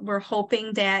 we're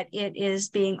hoping that it is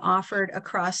being offered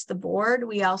across the board.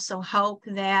 We also hope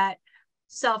that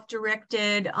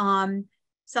self-directed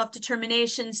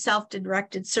self-determination,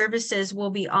 self-directed services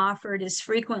will be offered as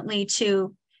frequently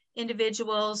to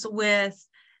individuals with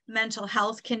mental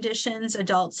health conditions,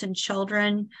 adults and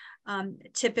children.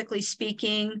 Typically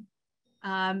speaking,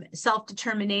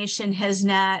 self-determination has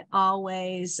not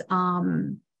always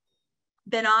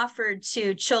been offered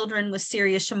to children with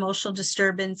serious emotional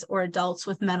disturbance or adults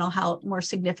with mental health, more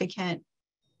significant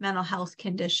mental health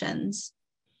conditions.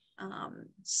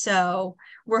 So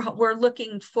we're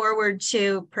looking forward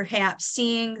to perhaps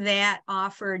seeing that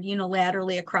offered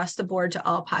unilaterally across the board to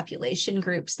all population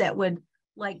groups that would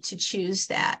like to choose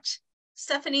that.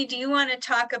 Stephanie, do you want to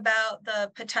talk about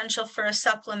the potential for a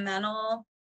supplemental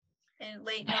in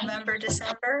late November,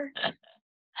 December?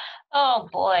 Oh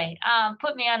boy,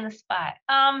 put me on the spot.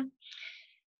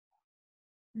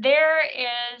 There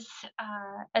is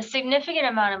a significant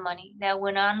amount of money that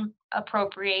went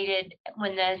unappropriated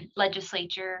when the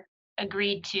legislature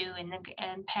agreed to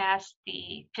and passed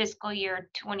the fiscal year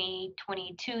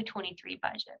 2022-23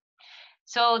 budget.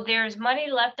 So there's money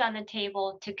left on the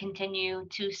table to continue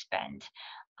to spend.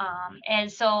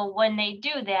 And so when they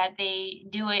do that, they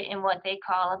do it in what they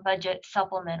call a budget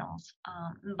supplemental.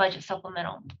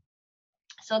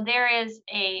 So there is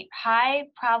a high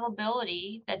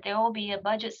probability that there will be a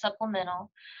budget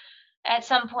supplemental at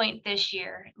some point this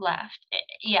year left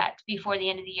yet before the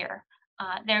end of the year.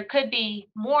 There could be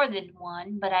more than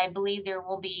one, but I believe there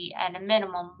will be at a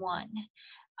minimum one.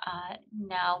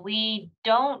 Now, we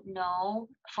don't know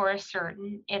for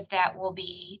certain if that will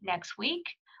be next week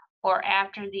or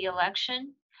after the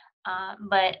election,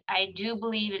 but I do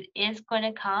believe it is going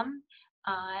to come.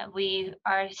 We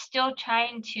are still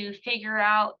trying to figure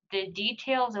out the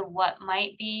details of what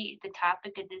might be the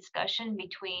topic of discussion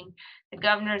between the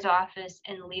governor's office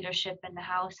and leadership in the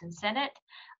House and Senate.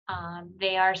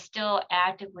 They are still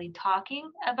actively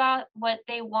talking about what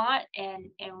they want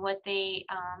and what they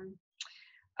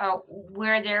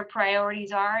where their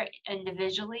priorities are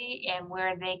individually and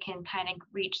where they can kind of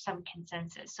reach some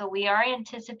consensus. So we are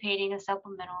anticipating a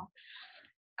supplemental.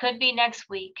 Could be next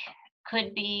week,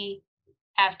 could be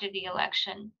after the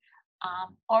election,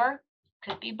 or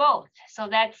could be both. So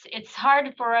it's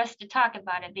hard for us to talk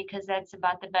about it because that's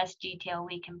about the best detail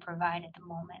we can provide at the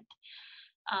moment.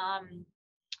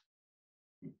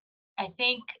 I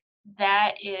think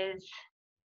that is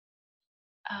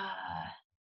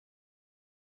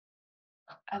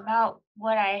about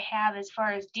what I have as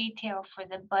far as detail for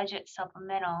the budget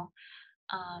supplemental.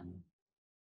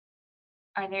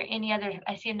 Are there any other,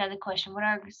 I see another question. What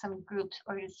are some groups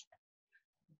or just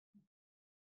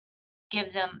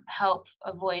give them help,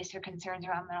 a voice, or concerns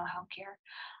around mental health care?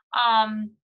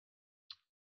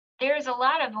 There's a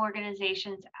lot of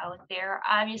organizations out there.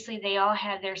 Obviously, they all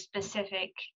have their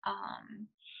specific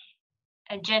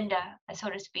agenda, so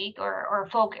to speak, or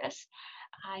focus.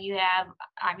 You have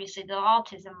obviously the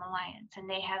Autism Alliance, and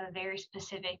they have a very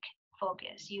specific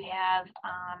focus. You have,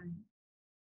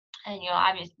 and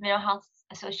obviously, Mental Health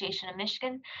Association of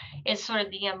Michigan is sort of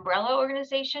the umbrella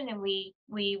organization, and we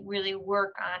really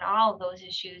work on all of those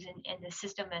issues in the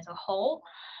system as a whole.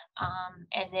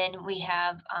 And then we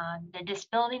have the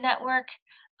Disability Network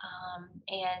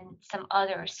and some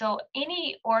others. So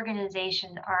any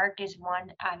organization, ARC is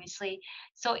one, obviously.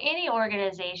 So any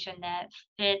organization that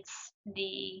fits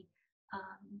the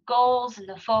goals and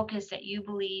the focus that you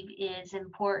believe is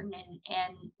important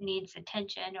and needs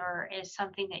attention, or is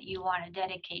something that you want to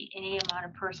dedicate any amount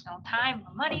of personal time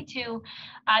or money to,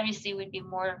 obviously would be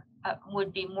more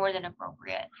than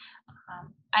appropriate.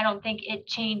 I don't think it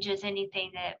changes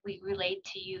anything that we relate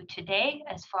to you today,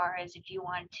 as far as if you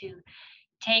want to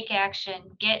take action,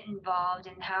 get involved,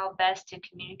 and how best to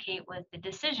communicate with the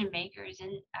decision makers.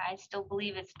 And I still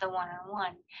believe it's the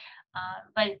one-on-one.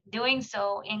 But doing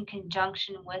so in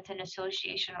conjunction with an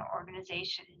association or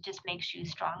organization just makes you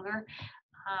stronger.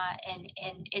 And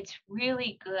it's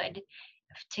really good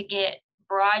to get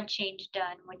broad change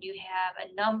done when you have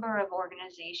a number of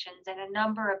organizations and a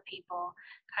number of people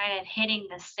kind of hitting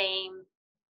the same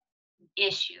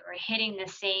issue or hitting the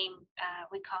same,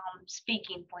 we call them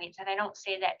speaking points. And I don't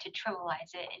say that to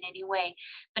trivialize it in any way,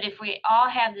 but if we all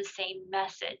have the same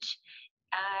message,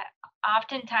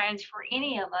 oftentimes for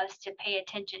any of us to pay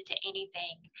attention to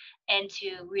anything and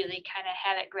to really kind of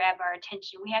have it grab our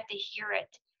attention, we have to hear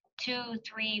it 2,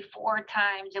 3, 4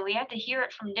 times, and we have to hear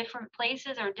it from different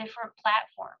places or different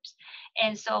platforms.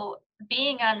 And so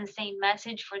being on the same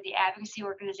message for the advocacy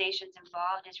organizations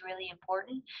involved is really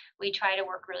important. We try to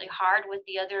work really hard with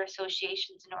the other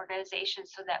associations and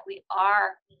organizations so that we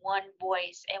are one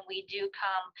voice, and we do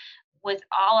come with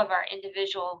all of our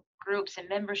individual groups and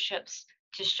memberships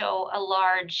to show a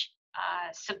large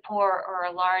support or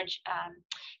a large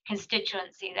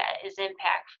constituency that is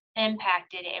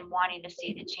impacted and wanting to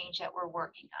see the change that we're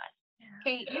working on.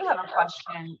 Kate, you have a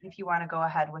question if you want to go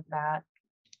ahead with that.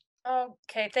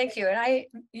 Okay, thank you. And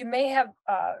you may have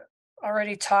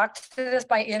already talked to this.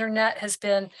 My internet has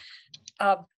been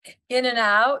in and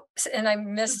out, and I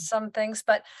missed some things,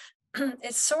 but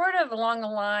it's sort of along the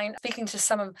line, speaking to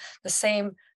some of the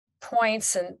same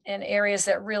points and areas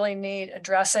that really need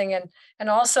addressing, and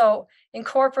also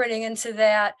incorporating into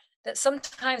that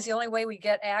sometimes the only way we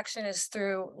get action is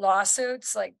through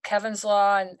lawsuits like Kevin's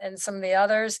Law and some of the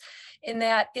others. In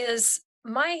that, is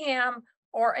MHAM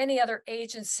or any other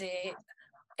agency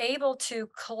able to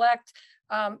collect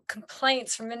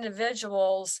complaints from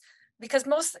individuals? Because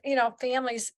most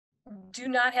families do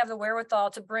not have the wherewithal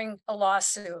to bring a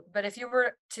lawsuit. But if you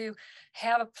were to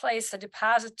have a place, a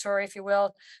depository, if you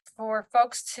will, for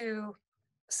folks to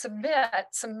submit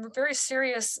some very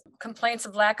serious complaints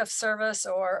of lack of service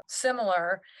or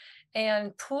similar,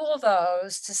 and pool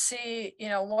those to see,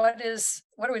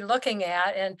 what are we looking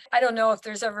at? And I don't know if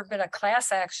there's ever been a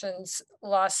class actions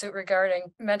lawsuit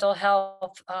regarding mental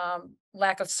health,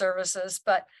 lack of services,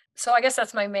 but so I guess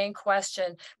that's my main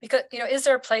question, because, is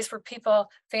there a place where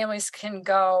families can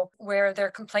go where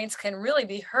their complaints can really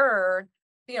be heard,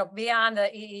 beyond the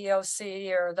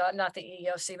EEOC or not the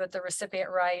EEOC, but the recipient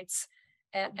rights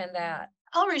and that?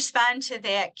 I'll respond to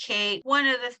that, Kate. One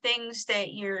of the things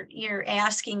that you're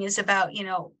asking is about,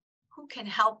 who can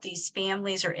help these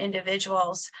families or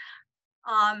individuals.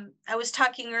 I was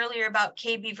talking earlier about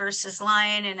KB versus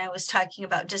Lyon, and I was talking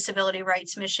about Disability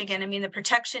Rights Michigan. I mean, the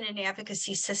protection and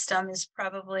advocacy system is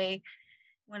probably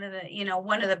one of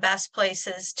the best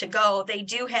places to go. They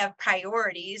do have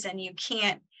priorities, and you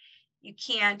can't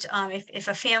if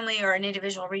a family or an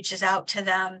individual reaches out to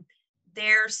them,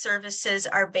 their services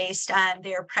are based on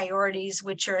their priorities,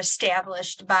 which are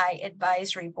established by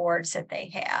advisory boards that they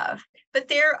have. But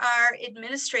there are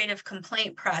administrative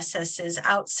complaint processes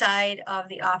outside of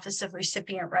the Office of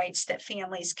Recipient Rights that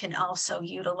families can also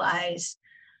utilize.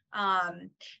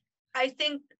 I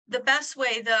think the best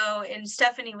way, though, and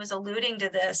Stephanie was alluding to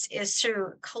this, is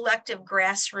through collective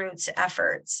grassroots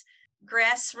efforts.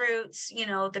 Grassroots, you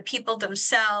know, the people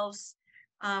themselves,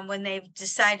 when they've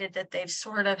decided that they've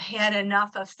sort of had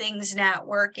enough of things not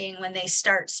working, when they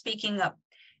start speaking up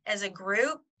as a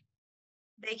group,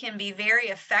 they can be very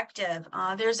effective.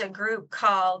 There's a group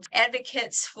called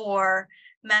Advocates for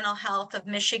Mental Health of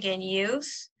Michigan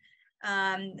Youth.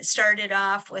 Started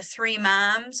off with 3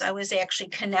 moms. I was actually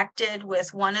connected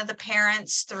with one of the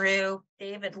parents through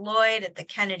David Lloyd at the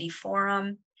Kennedy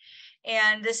Forum.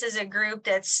 And this is a group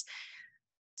that's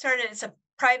started, it's a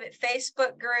private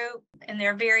Facebook group, and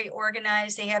they're very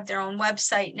organized. They have their own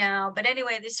website now. But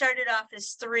anyway, they started off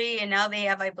as 3, and now they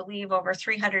have, I believe, over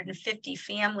 350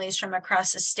 families from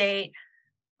across the state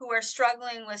who are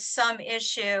struggling with some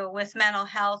issue with mental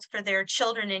health for their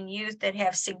children and youth that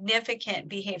have significant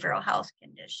behavioral health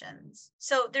conditions.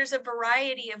 So there's a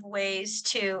variety of ways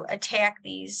to attack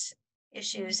these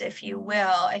issues, if you will.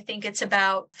 I think it's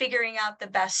about figuring out the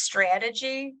best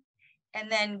strategy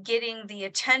and then getting the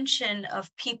attention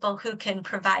of people who can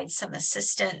provide some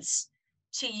assistance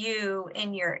to you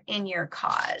in your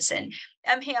cause. And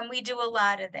MHAM, we do a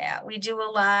lot of that. We do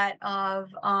a lot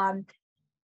of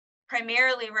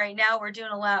primarily right now, we're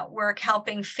doing a lot of work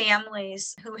helping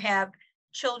families who have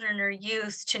children or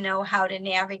youth to know how to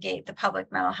navigate the public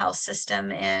mental health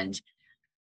system and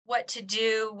what to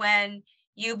do when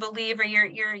you believe or your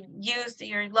youth,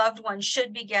 your loved one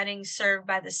should be getting served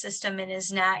by the system and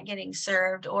is not getting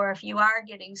served. Or if you are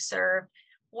getting served,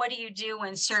 what do you do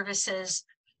when services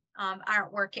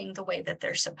aren't working the way that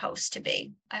they're supposed to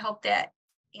be? I hope that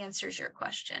answers your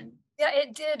question. Yeah,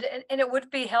 it did. And it would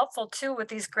be helpful too with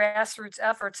these grassroots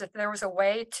efforts if there was a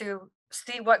way to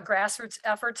see what grassroots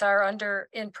efforts are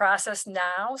in process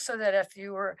now, so that if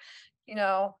you were, you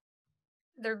know,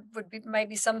 there would be might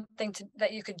be something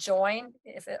that you could join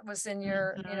if it was in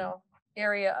your, you know,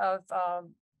 area of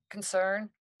concern.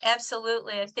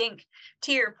 Absolutely. I think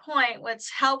to your point, what's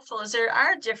helpful is there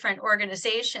are different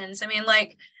organizations. I mean,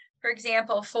 like, for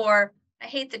example, I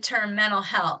hate the term mental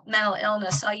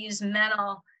illness. So I use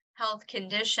mental health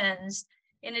conditions.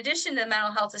 In addition to the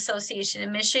Mental Health Association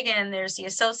in Michigan, there's the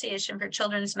Association for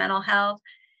Children's Mental Health.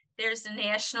 There's the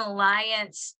National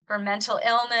Alliance for Mental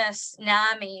Illness,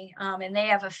 NAMI, and they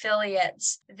have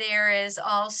affiliates. There is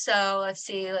also, let's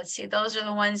see, those are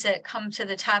the ones that come to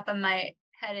the top of my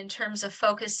head in terms of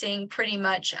focusing pretty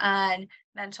much on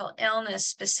mental illness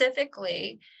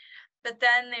specifically. But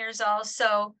then there's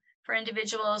also, for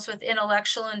individuals with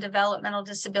intellectual and developmental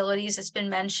disabilities, it's been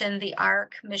mentioned, the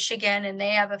ARC Michigan, and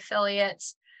they have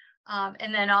affiliates.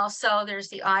 And then also there's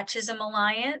the Autism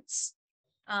Alliance.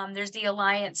 There's the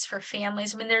Alliance for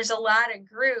Families. I mean, there's a lot of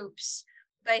groups,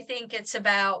 but I think it's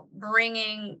about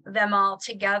bringing them all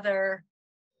together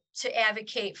to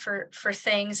advocate for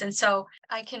things. And so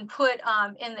I can put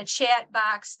in the chat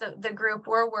box the group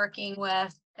we're working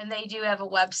with, and they do have a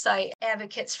website,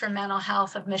 Advocates for Mental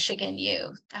Health of Michigan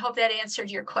Youth. I hope that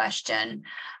answered your question.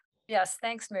 Yes,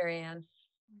 thanks, Marianne.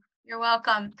 You're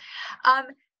welcome.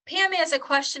 Pam has a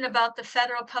question about the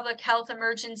federal public health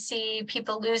emergency,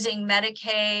 people losing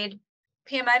Medicaid.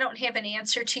 Pam, I don't have an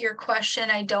answer to your question.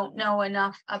 I don't know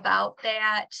enough about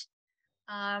that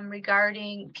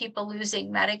regarding people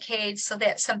losing Medicaid. So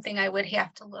that's something I would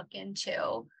have to look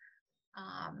into.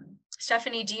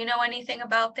 Stephanie, do you know anything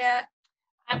about that?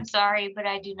 I'm sorry, but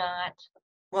I do not.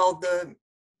 Well,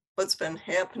 what's been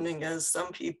happening is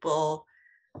some people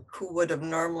who would have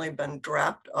normally been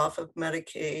dropped off of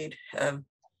Medicaid have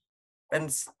been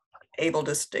able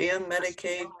to stay on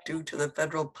Medicaid due to the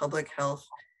federal public health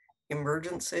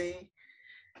emergency.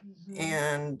 Mm-hmm.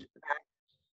 And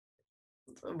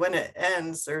when it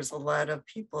ends, there's a lot of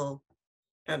people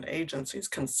and agencies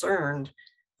concerned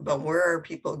about where are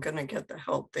people going to get the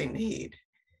help they need.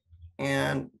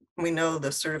 And we know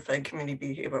the certified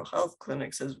community behavioral health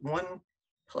clinics is one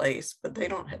place, but they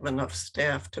don't have enough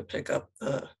staff to pick up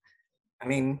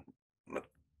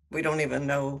we don't even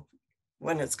know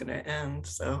when it's going to end.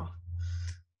 So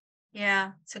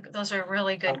yeah, so those are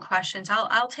really good questions.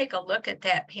 I'll take a look at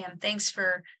that, Pam. Thanks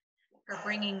for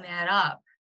bringing that up.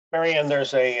 Marianne,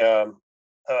 there's a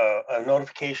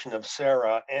notification of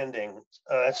SARA ending.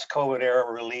 That's COVID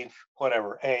era relief,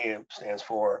 whatever A stands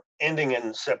for, ending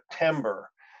in September.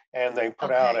 and they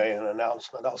put out an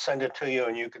announcement. I'll send it to you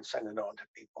and you can send it on to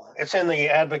people. It's in the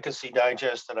Advocacy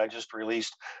Digest that I just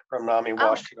released from NAMI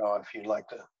Washtenaw, if you'd like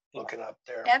to look it up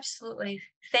there. Absolutely.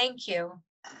 Thank you.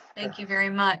 Thank you very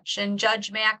much. And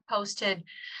Judge Mack posted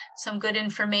some good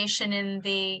information in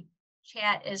the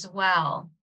chat as well.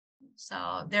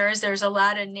 So there's a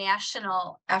lot of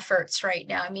national efforts right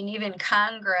now. I mean, even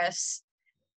Congress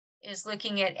is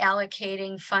looking at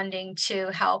allocating funding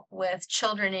to help with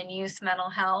children and youth mental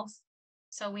health.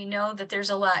 So we know that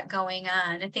there's a lot going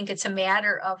on. I think it's a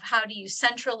matter of how do you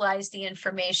centralize the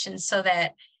information so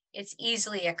that it's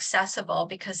easily accessible,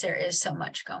 because there is so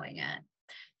much going on.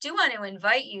 Do want to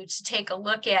invite you to take a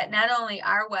look at not only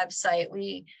our website,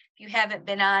 if you haven't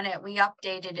been on it, we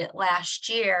updated it last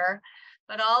year,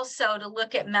 but also to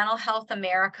look at Mental Health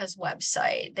America's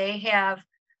website. They have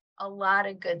a lot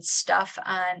of good stuff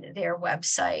on their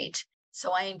website.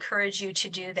 So I encourage you to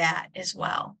do that as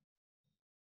well.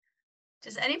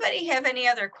 Does anybody have any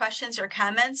other questions or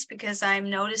comments? Because I'm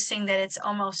noticing that it's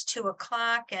almost 2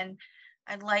 o'clock and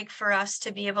I'd like for us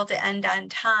to be able to end on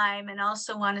time, and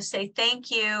also want to say thank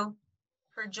you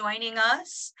for joining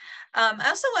us. I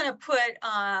also want to put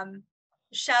a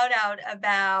shout out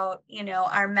about,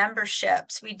 our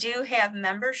memberships. We do have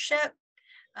membership.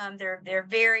 They're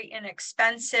very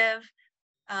inexpensive.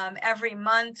 Every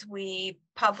month we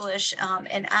publish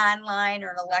an online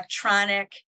or an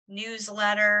electronic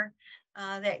newsletter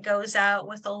that goes out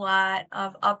with a lot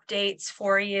of updates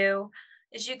for you.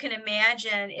 As you can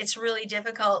imagine, it's really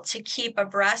difficult to keep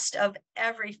abreast of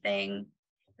everything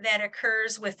that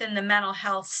occurs within the mental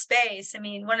health space. I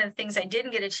mean, one of the things I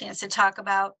didn't get a chance to talk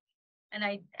about, and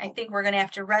I think we're going to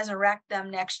have to resurrect them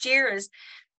next year, is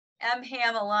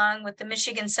MHAM, along with the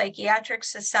Michigan Psychiatric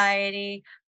Society.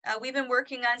 We've been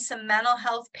working on some mental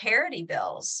health parity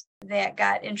bills that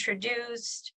got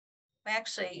introduced.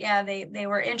 Actually, yeah, they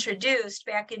were introduced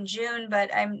back in June, but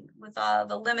I'm, with all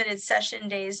the limited session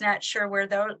days, not sure where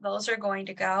those are going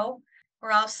to go.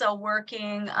 We're also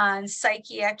working on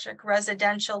psychiatric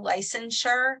residential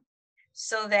licensure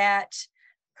so that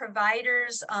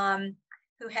providers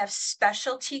who have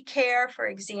specialty care, for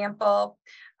example,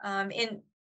 in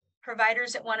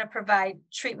providers that want to provide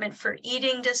treatment for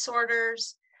eating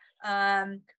disorders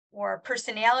or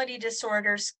personality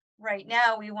disorders. Right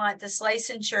now, we want this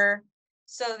licensure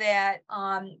so that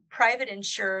private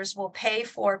insurers will pay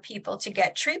for people to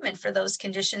get treatment for those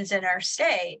conditions in our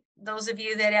state. Those of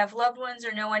you that have loved ones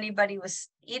or know anybody with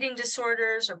eating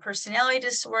disorders or personality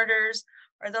disorders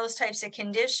or those types of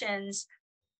conditions,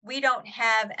 we don't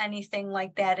have anything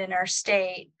like that in our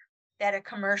state that a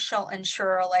commercial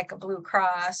insurer like a Blue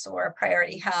Cross or a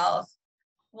Priority Health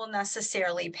will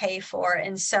necessarily pay for.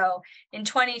 And so in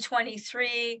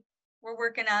 2023, we're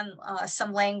working on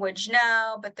some language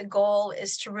now, but the goal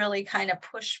is to really kind of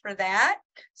push for that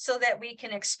so that we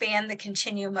can expand the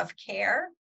continuum of care.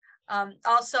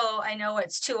 Also, I know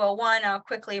it's 2:01, I'll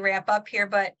quickly wrap up here,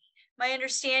 but my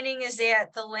understanding is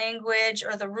that the language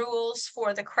or the rules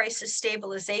for the crisis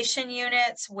stabilization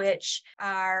units, which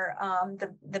are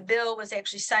the bill was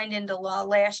actually signed into law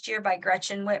last year by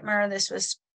Gretchen Whitmer. This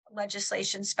was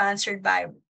legislation sponsored by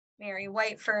Mary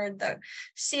Whiteford. The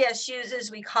CSUs, as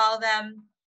we call them,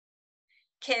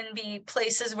 can be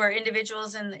places where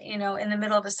individuals in the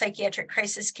middle of a psychiatric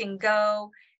crisis can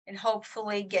go and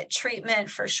hopefully get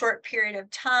treatment for a short period of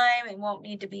time and won't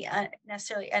need to be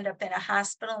necessarily end up in a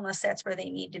hospital unless that's where they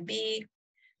need to be.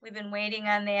 We've been waiting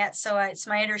on that. So it's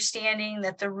my understanding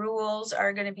that the rules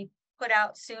are going to be put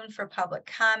out soon for public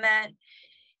comment.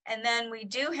 And then we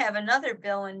do have another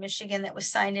bill in Michigan that was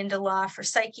signed into law for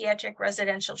psychiatric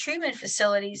residential treatment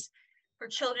facilities for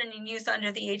children and youth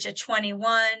under the age of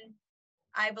 21.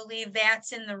 I believe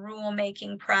that's in the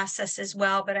rulemaking process as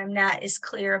well, but I'm not as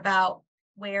clear about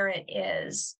where it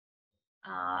is.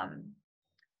 And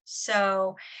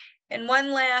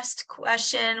one last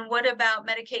question, what about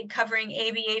Medicaid covering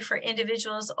ABA for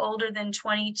individuals older than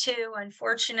 22?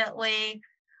 Unfortunately,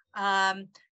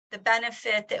 the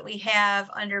benefit that we have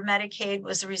under Medicaid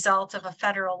was a result of a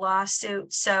federal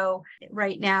lawsuit. So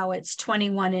right now it's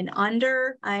 21 and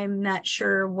under. I'm not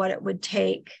sure what it would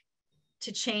take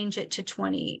to change it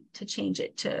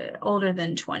to older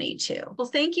than 22. Well,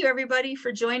 thank you everybody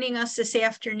for joining us this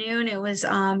afternoon. It was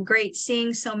great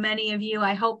seeing so many of you.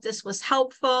 I hope this was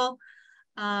helpful.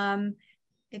 I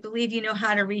believe you know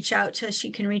how to reach out to us.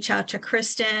 You can reach out to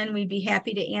Kristen. We'd be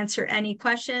happy to answer any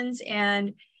questions.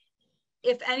 And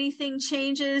if anything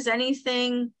changes,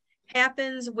 anything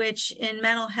happens, which in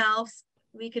mental health,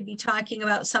 we could be talking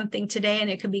about something today and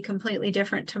it could be completely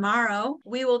different tomorrow,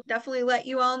 we will definitely let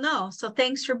you all know. So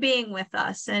thanks for being with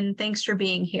us and thanks for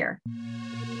being here.